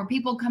 Michelle, where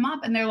people come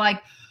up and they're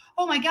like,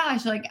 oh my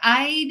gosh, like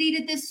I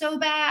needed this so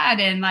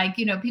bad. And like,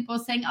 people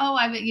saying,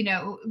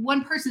 oh,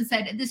 one person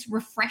said this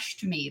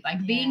refreshed me.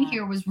 Like being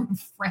here was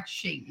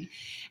refreshing.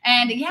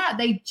 And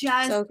they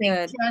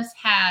just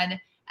had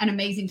an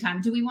amazing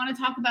time. Do we want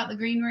to talk about the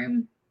green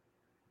room?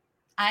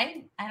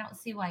 I don't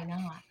see why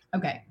not.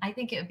 Okay. I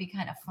think it would be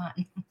kind of fun.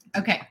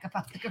 Okay.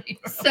 About the green room.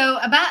 So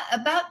about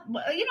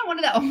one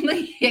of the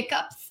only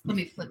hiccups. Let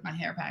me flip my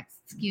hair back.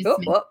 Excuse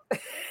me.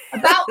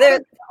 About one of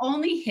the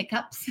only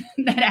hiccups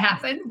that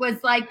happened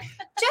was like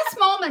just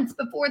moments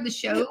before the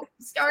show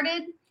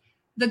started,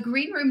 the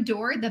green room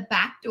door, the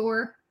back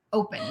door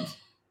opened.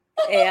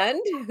 And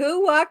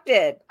who walked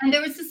in? And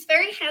there was this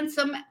very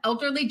handsome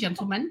elderly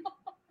gentleman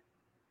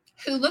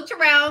who looked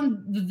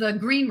around the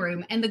green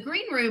room. And the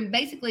green room,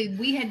 basically,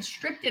 we had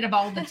stripped it of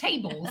all the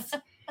tables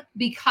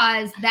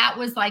because that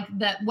was like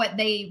what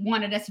they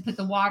wanted us to put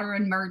the water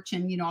and merch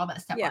and, all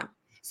that stuff on.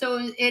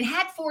 So it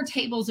had 4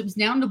 tables. It was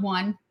down to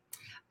 1.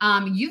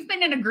 You've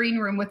been in a green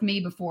room with me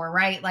before,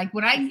 right? Like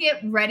when I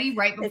get ready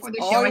right before the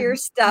show, all your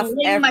stuff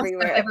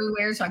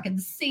everywhere so I can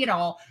see it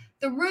all.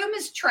 The room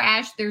is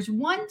trashed. There's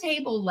 1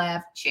 table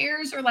left.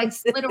 Chairs are like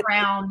split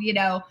around,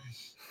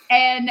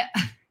 and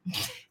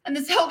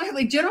this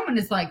elderly gentleman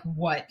is like,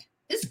 "What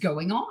is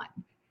going on?"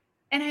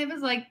 And I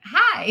was like,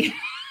 "Hi."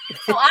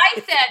 So I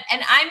said,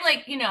 and I'm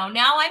like,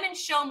 now I'm in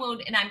show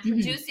mood and I'm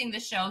producing the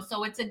show.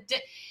 So it's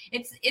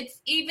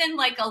it's even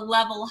like a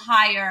level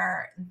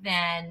higher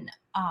than,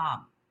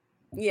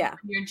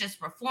 you're just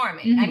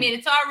performing. I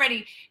mean,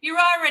 you're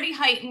already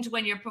heightened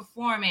when you're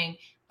performing,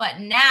 but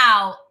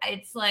now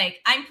it's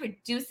like I'm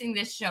producing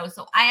this show.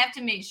 So I have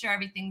to make sure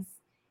everything's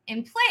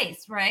in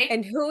place. Right.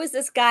 And who is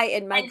this guy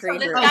in my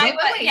green room?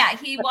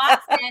 He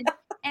walks in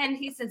and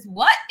he says,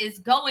 "What is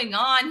going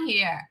on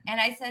here?" And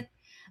I said,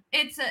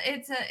 It's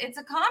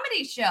a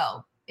comedy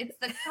show. It's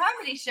the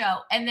comedy show.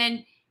 And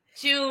then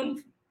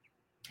June,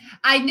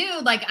 I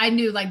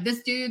knew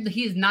this dude,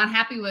 he is not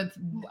happy with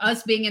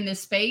us being in this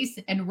space.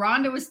 And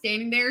Rhonda was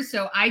standing there.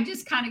 So I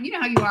just kind of,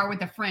 how you are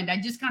with a friend. I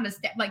just kind of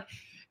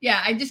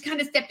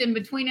stepped in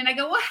between and I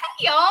go, "Well,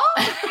 hey, y'all."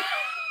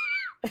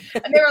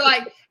 And they were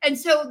like, and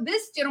so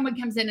this gentleman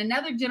comes in,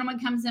 another gentleman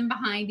comes in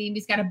behind him.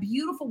 He's got a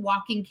beautiful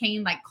walking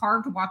cane, like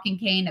carved walking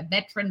cane, a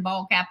veteran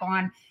ball cap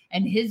on.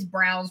 And his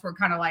brows were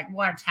kind of like,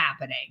 "What's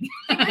happening?"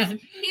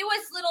 He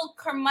was little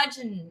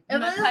curmudgeon. A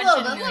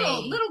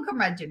little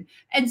curmudgeon.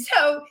 And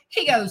so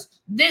he goes,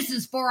 "This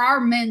is for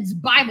our men's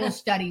Bible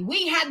study.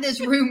 We had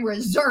this room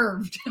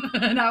reserved."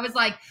 And I was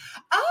like,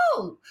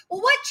 "Oh,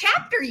 well, what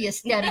chapter are you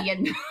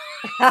studying?"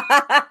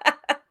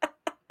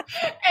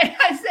 And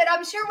I said,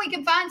 "I'm sure we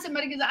can find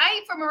somebody because I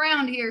ain't from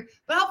around here,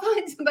 but I'll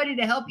find somebody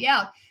to help you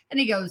out." And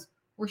he goes,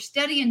 "We're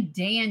studying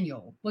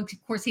Daniel." Well,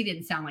 of course, he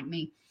didn't sound like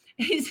me.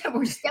 He said,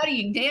 "We're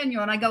studying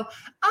Daniel." And I go,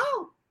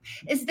 "Oh,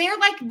 is there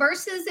like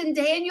verses in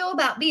Daniel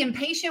about being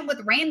patient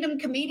with random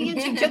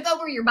comedians who took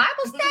over your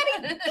Bible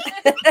study?"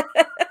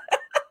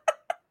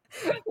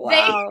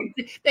 Wow.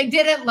 They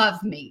didn't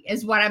love me,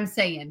 is what I'm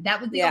saying. That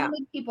was the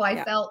only people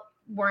I felt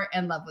weren't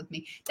in love with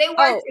me. They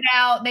worked it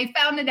out. They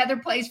found another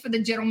place for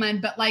the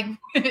gentleman, but like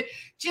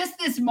just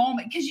this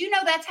moment, because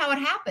that's how it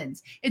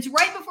happens. It's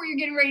right before you're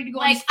getting ready to go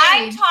on stage.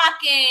 I'm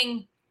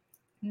talking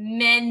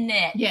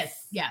minutes.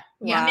 Yes. Yeah.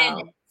 Wow.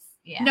 Minutes.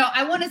 Yeah. No,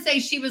 I want to say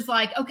she was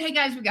like, "Okay,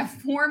 guys, we got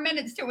 4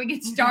 minutes till we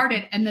get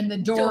started." And then the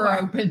door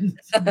opens.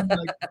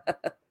 Like,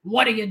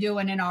 "What are you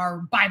doing in our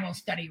Bible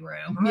study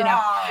room?"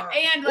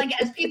 And like,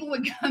 as people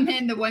would come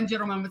in, the one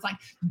gentleman was like,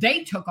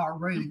 "They took our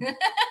room."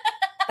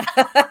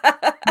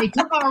 They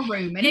took our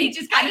room, and he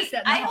just kind of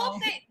said, "I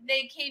hope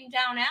they came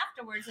down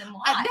afterwards and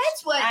watched."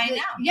 That's what I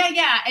know.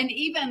 Yeah. And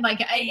even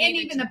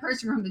the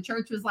person from the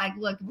church was like,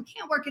 "Look, if we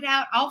can't work it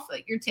out, I'll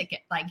foot your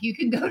ticket. Like, you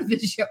can go to the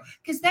show,"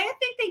 because I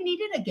think they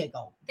needed a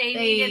giggle. They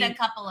needed a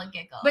couple of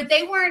giggles, but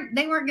they weren't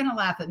going to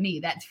laugh at me.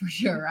 That's for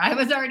sure. I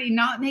was already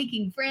not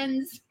making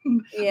friends.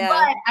 Yeah.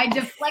 But I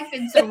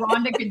deflected so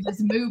Rhonda could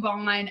just move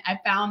on. I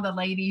found the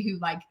lady who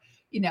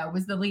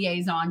was the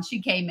liaison. She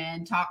came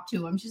in, talked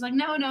to him. She's like,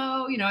 no,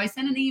 I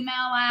sent an email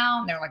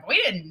out. And they're like, "We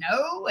didn't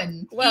know."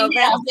 And well,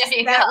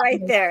 that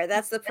right there.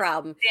 That's the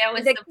problem. That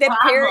was the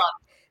problem.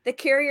 The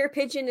carrier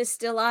pigeon is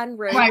still en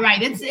route.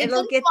 Right.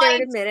 It'll get there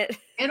in a minute.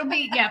 It'll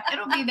be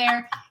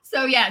there.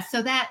 So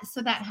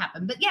that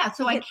happened. But yeah,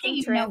 so I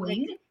came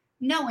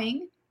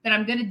knowing that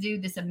I'm going to do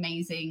this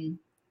amazing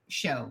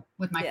show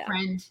with my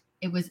friend.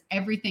 It was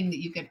everything that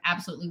you could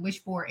absolutely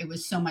wish for. It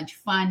was so much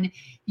fun.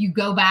 You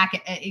go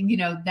back,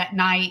 that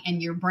night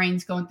and your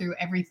brain's going through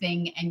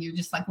everything and you're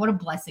just like, what a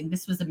blessing.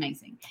 This was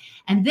amazing.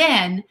 And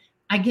then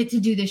I get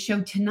to do this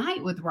show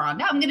tonight with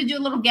Rhonda. I'm going to do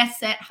a little guest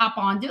set, hop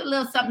on, do a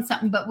little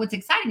something. But what's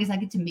exciting is I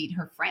get to meet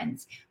her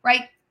friends,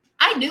 right?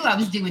 I knew I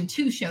was doing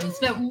 2 shows,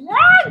 but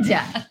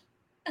Rhonda,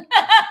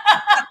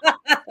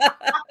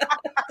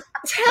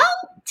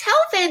 tell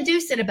Van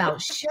Dusen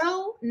about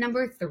show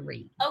number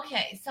 3.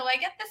 Okay, so I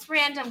get this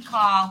random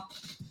call,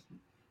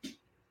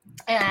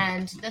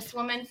 and this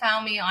woman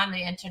found me on the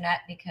internet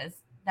because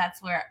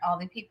that's where all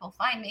the people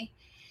find me.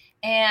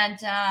 And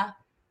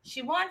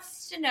she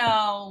wants to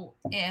know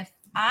if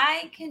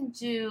I can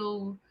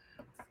do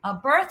a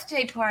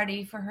birthday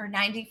party for her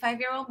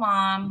 95-year-old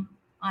mom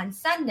on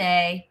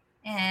Sunday.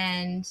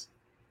 And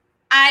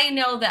I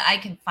know that I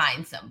can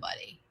find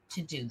somebody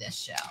to do this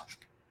show.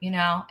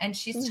 And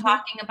she's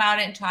talking about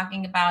it.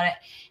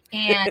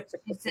 And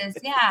she says,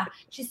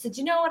 she said,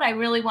 "You know what? I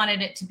really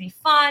wanted it to be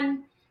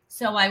fun.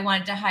 So I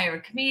wanted to hire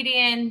a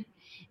comedian,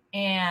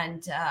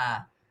 and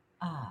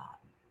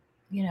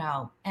you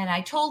know, and I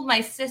told my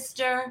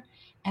sister,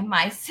 and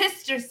my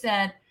sister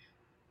said,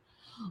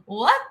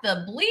 "What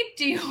the bleep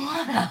do you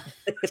want to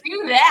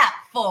do that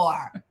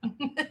for?"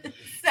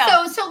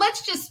 So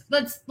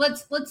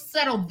let's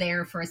settle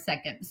there for a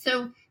second.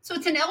 So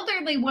it's an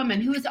elderly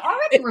woman who has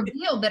already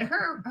revealed that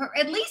her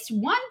at least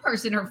one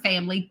person in her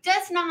family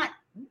does not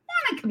want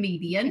a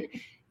comedian.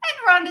 And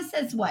Rhonda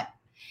says what?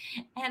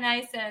 And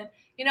I said,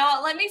 you know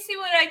what, let me see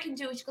what I can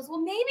do. And she goes,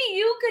 well, maybe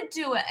you could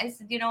do it. I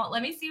said, you know what,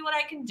 let me see what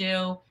I can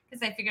do,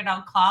 because I figured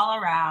I'll call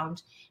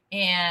around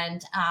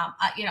and,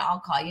 you know, I'll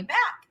call you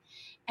back.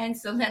 And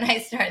so then I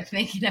started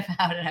thinking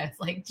about it. I was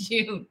like,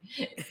 June,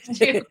 we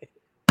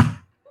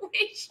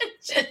should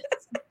just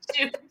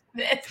do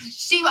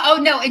this.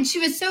 And she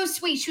was so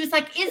sweet. She was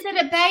like, is it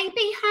a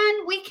baby,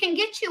 hun? We can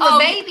get you a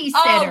babysitter.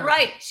 Oh,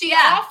 right. She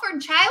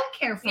offered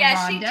childcare for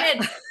Rhonda. She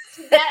did.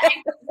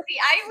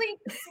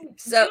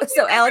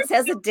 So Alex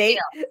has a date.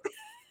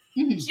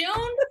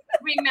 June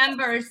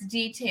remembers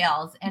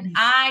details, and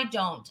I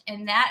don't,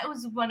 and that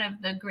was one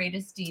of the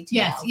greatest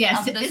details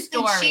of the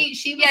story.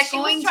 She was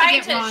going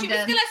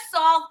to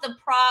solve the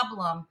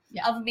problem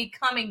of me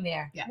coming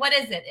there. Yeah. What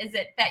is it? Is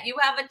it that you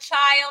have a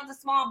child, a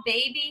small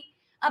baby?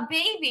 A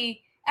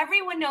baby,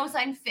 everyone knows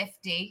I'm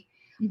 50.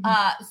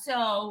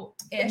 So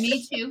ish.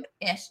 Me too.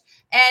 Ish.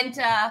 And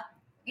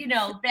you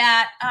know,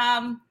 that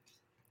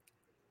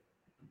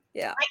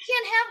yeah, I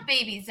can't have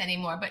babies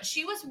anymore, but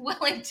she was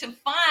willing to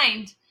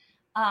find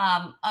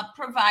a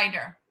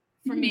provider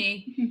for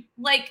me.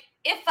 Like,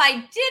 if I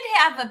did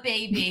have a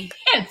baby,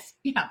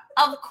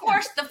 of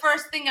course, the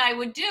first thing I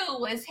would do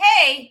was,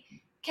 hey,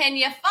 can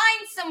you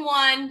find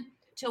someone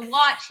to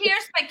watch?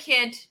 Here's my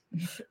kid.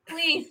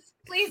 Please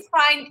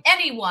find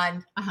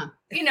anyone,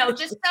 you know,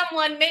 just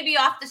someone maybe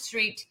off the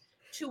street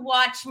to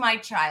watch my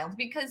child,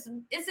 because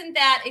isn't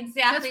that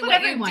exactly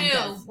what you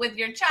do with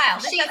your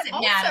child? She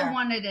also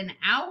wanted an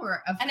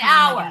hour of comedy.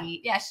 Hour.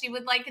 Yeah, she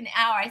would like an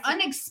hour. I said,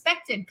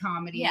 unexpected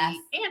comedy. Yes.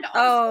 And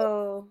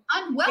also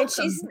unwelcome.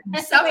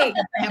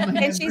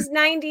 And she's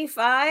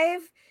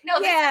 95. No,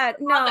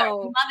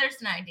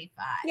 mother's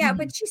 95. Yeah,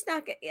 but she's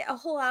not a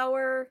whole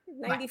hour,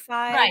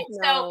 95. Right.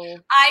 No. So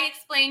I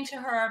explained to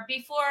her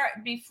before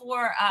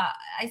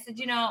I said,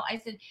 you're not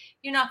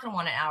going to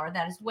want an hour.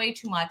 That is way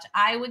too much.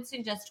 I would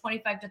suggest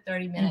 25 to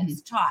 30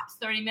 minutes tops,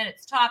 30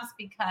 minutes tops,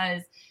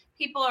 because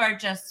people are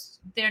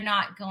they're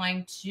not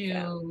going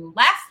to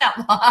last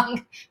that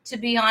long, to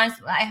be honest.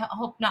 I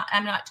hope not.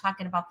 I'm not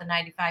talking about the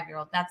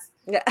 95-year-old. That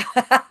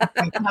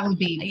would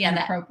be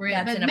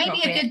inappropriate, but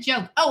maybe a good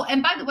joke. Oh,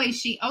 and by the way,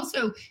 she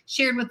also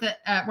shared with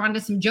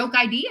Rhonda some joke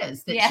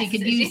ideas that she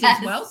could use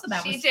as well. So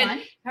that was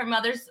fun. Her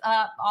mother's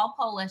all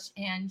Polish,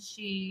 and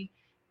she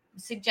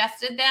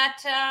suggested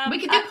that we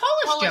could do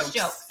Polish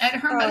jokes at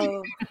her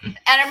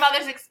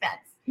mother's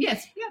expense.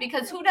 Yes,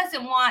 because who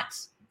doesn't want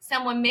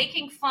someone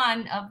making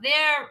fun of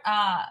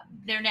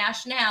their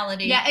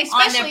nationality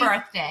on their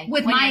birthday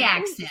with my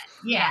accent?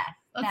 Yeah.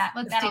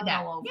 Let's do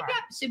that. Yeah,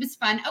 it was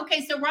fun.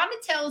 Okay, so Rhonda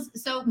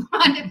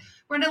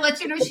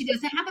lets her know she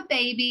doesn't have a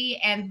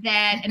baby, and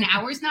that an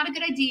hour is not a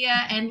good idea.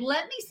 And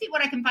let me see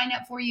what I can find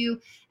out for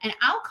you, and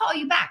I'll call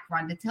you back.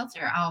 Rhonda tells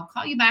her, I'll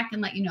call you back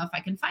and let you know if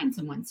I can find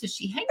someone. So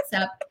she hangs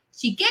up.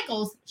 She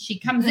giggles. She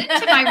comes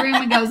into my room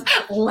and goes,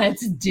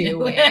 let's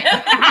do it.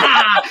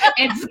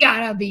 It's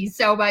gotta be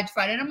so much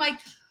fun. And I'm like,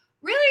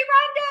 really,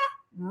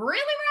 Rhonda?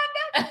 Really,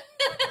 Rhonda?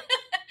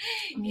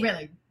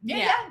 Really?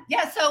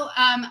 Yeah. So,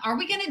 are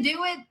we going to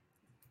do it?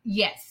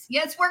 Yes,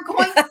 we're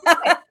going to do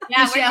it.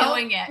 Michelle, we're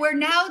doing it. We're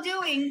now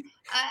doing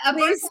a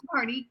birthday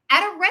party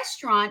at a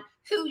restaurant.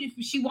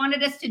 She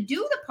wanted us to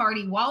do the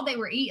party while they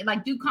were eating,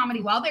 like do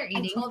comedy while they're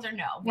eating. I told her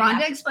no.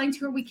 Rhonda explained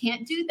to her we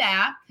can't do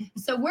that.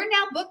 So we're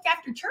now booked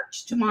after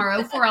church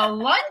tomorrow for a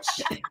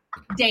lunch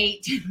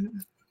date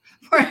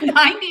for a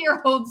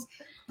 90-year-old's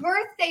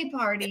birthday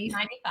party.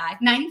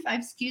 95,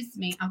 excuse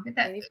me. I'll get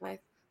that. 95.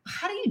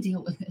 How do you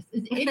deal with this?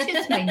 It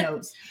itches my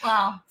nose.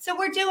 Well, so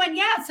we're doing,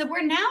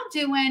 we're now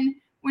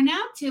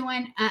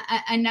doing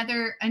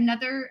another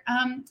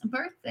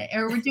birthday,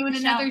 or we're doing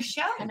another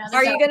show.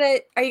 Are you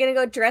gonna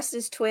go dressed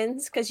as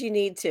twins? Because you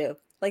need to.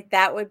 Like,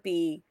 that would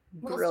be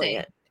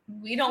brilliant.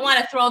 We don't want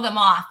to throw them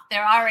off.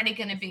 They're already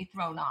going to be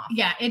thrown off.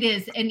 Yeah, it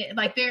is. And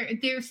like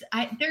there's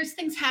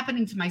things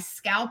happening to my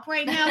scalp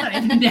right now that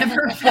I've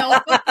never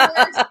felt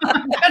before. So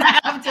I'm gonna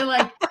have to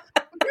let's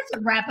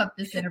wrap up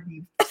this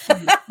interview.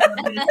 I'm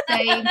gonna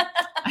say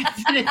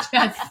it's an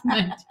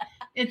adjustment.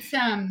 It's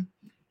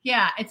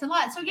it's a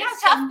lot. So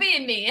it's tough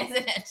being me,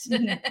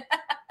 isn't it?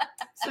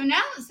 So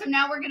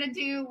now we're gonna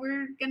do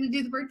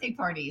the birthday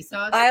party. So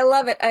I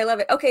love it.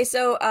 Okay,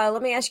 so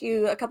let me ask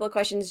you a couple of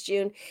questions,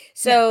 June.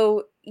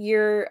 So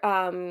you're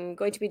going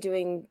to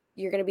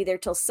be there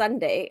till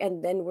Sunday,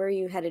 and then where are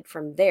you headed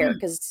from there?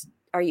 Because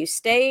are you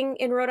staying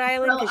in Rhode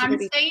Island? Well,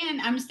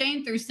 I'm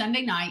staying through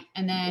Sunday night,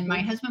 and then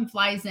my husband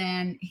flies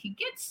in. He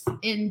gets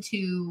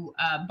into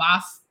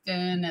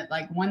Boston at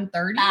like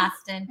 1:30.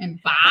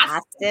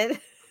 Boston.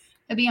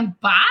 He'll be in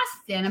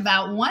Boston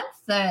about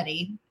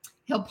 1:30.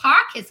 he'll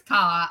park his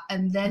car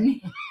and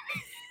then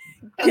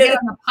he'll get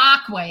on the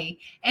parkway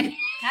and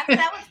that was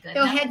good.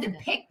 he'll That head was to good.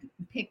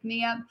 pick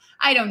me up.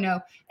 I don't know.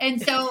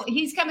 And so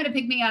he's coming to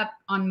pick me up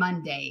on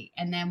Monday.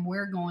 And then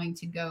we're going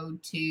to go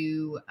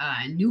to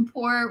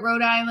Newport,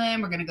 Rhode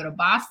Island. We're going to go to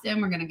Boston.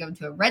 We're going to go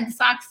to a Red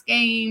Sox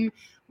game.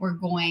 We're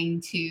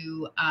going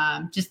to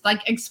just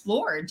like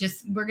explore.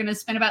 We're going to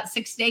spend about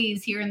 6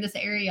 days here in this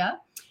area.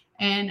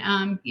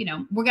 And, you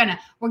know, we're going to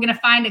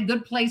find a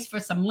good place for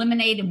some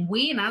lemonade and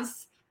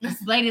wieners. This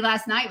lady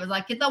last night was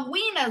like, get the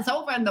wieners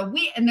over in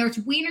and there's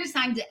wiener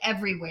signs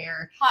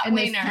everywhere. Hot and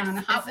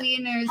wieners. Hot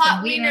wieners.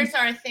 Hot wieners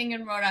are a thing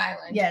in Rhode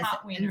Island. Yes.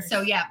 Hot wieners. And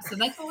so, so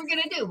that's what we're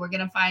going to do. We're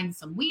going to find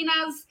some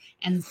wieners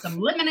and some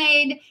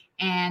lemonade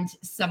and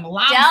some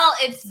lobster.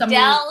 It's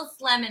Dell's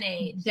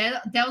lemonade.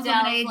 Dell's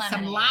lemonade,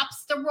 some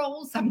lobster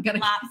rolls. I'm going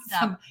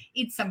to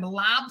eat some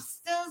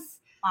lobsters.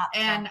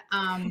 And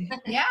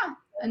yeah,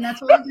 and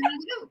that's what we're going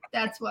to do.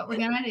 That's what we're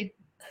going to do.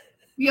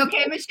 You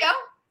okay, Michelle?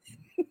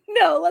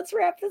 No, let's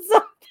wrap this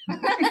up.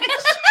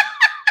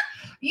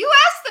 You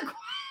asked the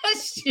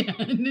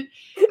question.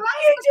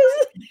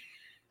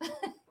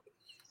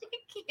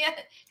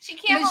 She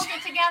can't hold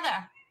it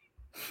together.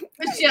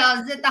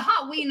 Michelle's at the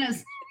hot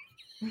wieners.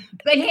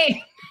 But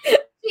hey,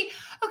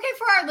 okay,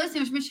 for our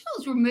listeners,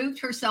 Michelle's removed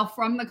herself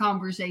from the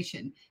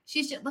conversation.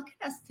 She's just, look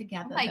at us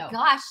together. Oh my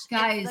gosh.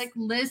 Guys,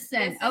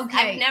 listen. I've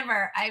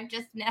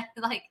just never,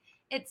 like,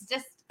 it's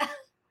just,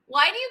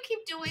 why do you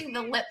keep doing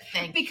the lip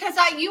thing? Because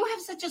you have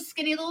such a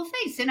skinny little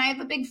face and I have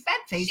a big fat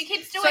face. She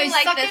keeps doing so I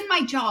like suck this. in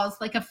my jaws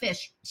like a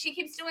fish. She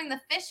keeps doing the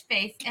fish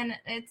face, and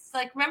it's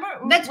like, remember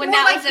That's when more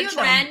that like was a you,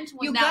 trend? though.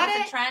 When You that got was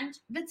it? a trend?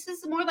 This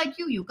is more like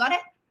you. You got it?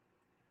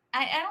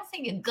 I don't say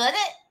you got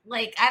it.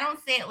 Like, I don't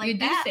say it like you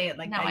that. do say it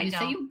like No, that. I You don't.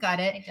 say you got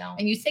it. I don't.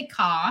 And you say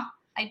car.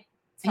 And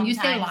you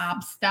say Sometimes.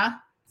 lobster.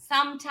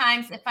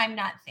 Sometimes if I'm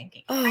not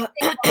thinking. I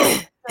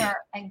say lobster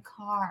and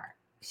car.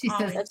 She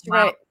says That's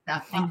right.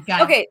 lobster and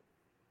got it. Okay,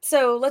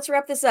 so let's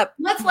wrap this up.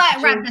 Let's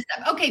wrap this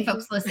up. Okay,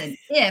 folks, listen.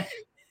 If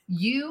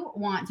you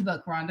want to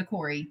book Rhonda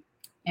Corey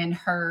and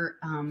her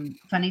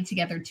Funny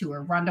Together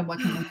tour, Rhonda, what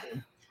can we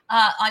do?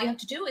 All you have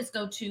to do is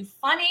go to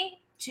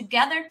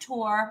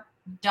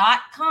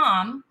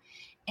funnytogethertour.com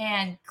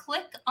and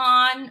click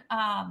on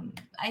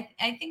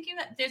I think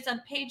there's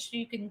a page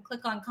you can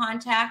click on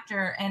contact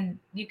and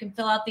you can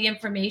fill out the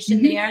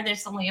information there.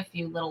 There's only a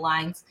few little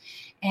lines,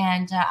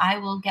 and I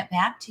will get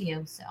back to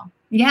you. So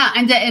yeah,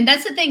 and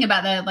that's the thing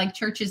about the like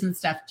churches and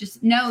stuff.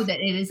 Just know that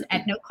it is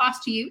at no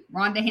cost to you.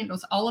 Rhonda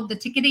handles all of the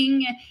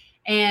ticketing,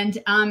 and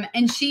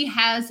she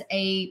has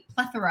a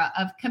plethora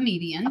of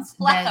comedians.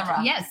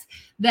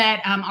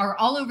 That are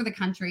all over the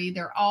country.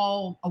 They're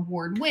all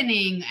award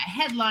winning,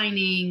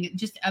 headlining,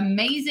 just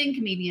amazing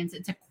comedians.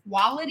 It's a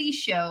quality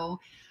show.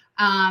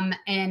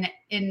 And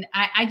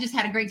I just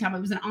had a great time.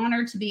 It was an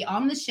honor to be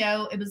on the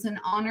show. It was an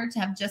honor to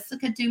have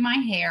Jessica do my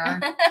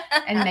hair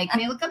and make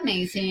me look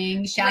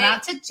amazing. Shout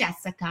out to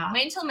Jessica.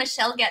 Wait until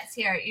Michelle gets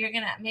here.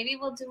 Maybe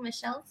we'll do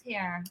Michelle's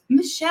hair.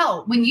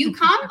 Michelle, when you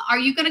come, are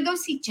you going to go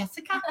see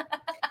Jessica?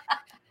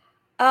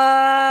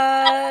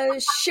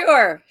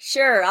 Sure.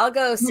 I'll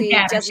go see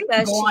Jessica. She's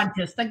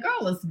gorgeous. The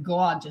girl is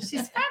gorgeous.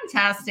 She's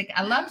fantastic.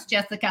 I love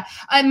Jessica.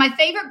 My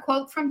favorite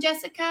quote from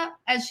Jessica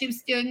as she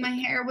was doing my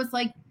hair was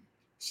like,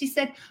 she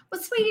said,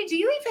 well, sweetie, do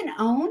you even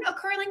own a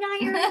curling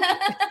iron?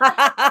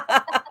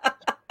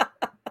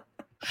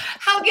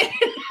 How good.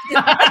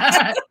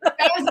 That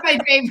was my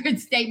favorite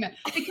statement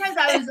because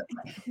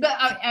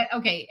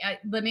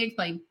let me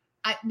explain.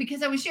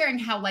 Because I was sharing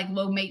how like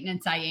low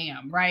maintenance I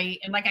am, right?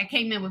 And like I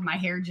came in with my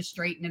hair just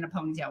straightened in a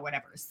ponytail,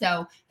 whatever.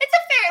 So it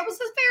was a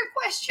fair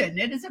question.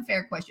 It is a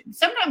fair question.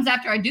 Sometimes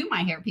after I do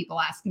my hair, people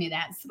ask me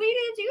that, sweetie,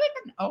 do you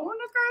even own a curling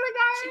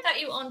iron? She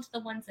thought you owned the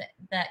ones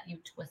that you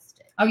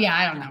twisted. Oh yeah,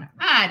 I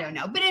don't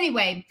know. But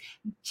anyway,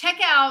 check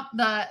out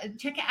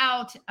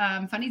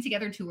Funny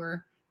Together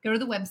Tour. Go to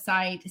the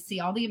website to see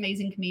all the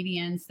amazing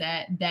comedians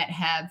that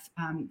have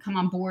come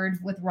on board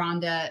with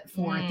Rhonda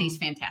for these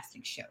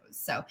fantastic shows.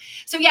 So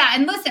yeah,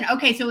 and listen,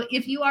 okay, so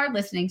if you are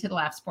listening to the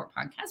Laugh Support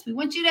Podcast, we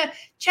want you to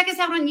check us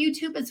out on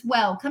YouTube as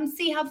well. Come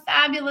see how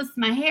fabulous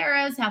my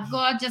hair is, how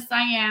gorgeous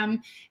I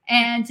am.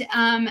 And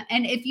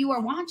if you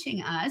are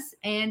watching us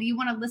and you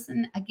want to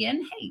listen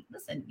again, hey,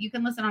 listen, you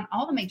can listen on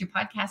all the major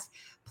podcast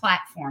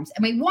platforms.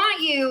 And we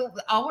want you,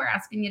 all we're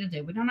asking you to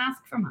do, we don't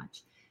ask for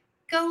much.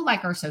 Go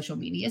like our social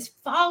medias,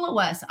 follow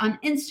us on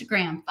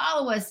Instagram,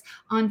 follow us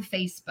on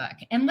Facebook,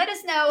 and let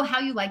us know how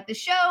you like the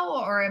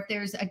show or if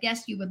there's a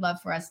guest you would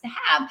love for us to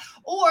have.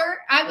 Or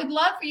I would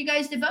love for you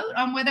guys to vote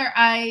on whether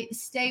I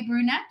stay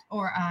brunette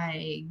or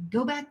I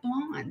go back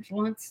blonde.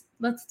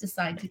 Let's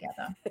decide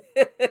together.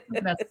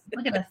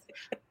 Look at us.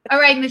 All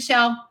right,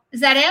 Michelle,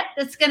 is that it?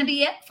 That's going to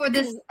be it for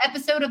this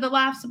episode of the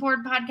Laugh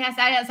Support Podcast.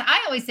 As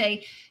I always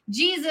say,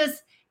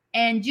 Jesus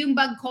and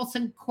Junebug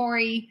Colson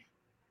Corey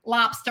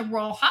lobster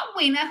roll hot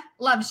wiener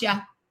loves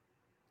ya.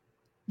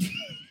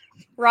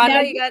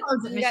 Rhonda, you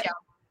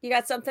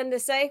got something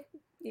to say?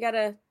 You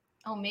gotta.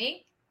 Oh,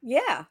 me?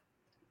 Yeah.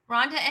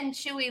 Rhonda and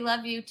Chewy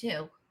love you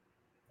too.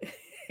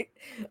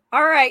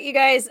 All right, you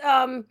guys.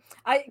 A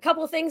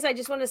couple of things I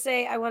just want to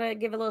say. I want to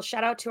give a little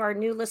shout out to our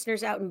new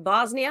listeners out in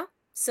Bosnia.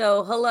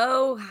 So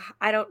hello.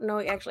 I don't know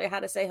actually how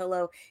to say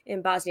hello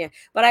in Bosnia,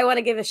 but I want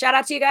to give a shout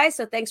out to you guys.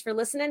 So thanks for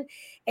listening.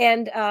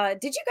 And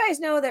did you guys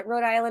know that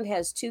Rhode Island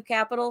has 2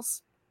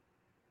 capitals?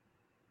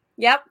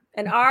 Yep,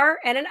 an R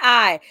and an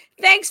I.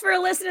 Thanks for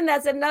listening.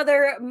 That's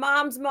another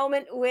Mom's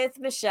Moment with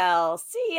Michelle. See ya.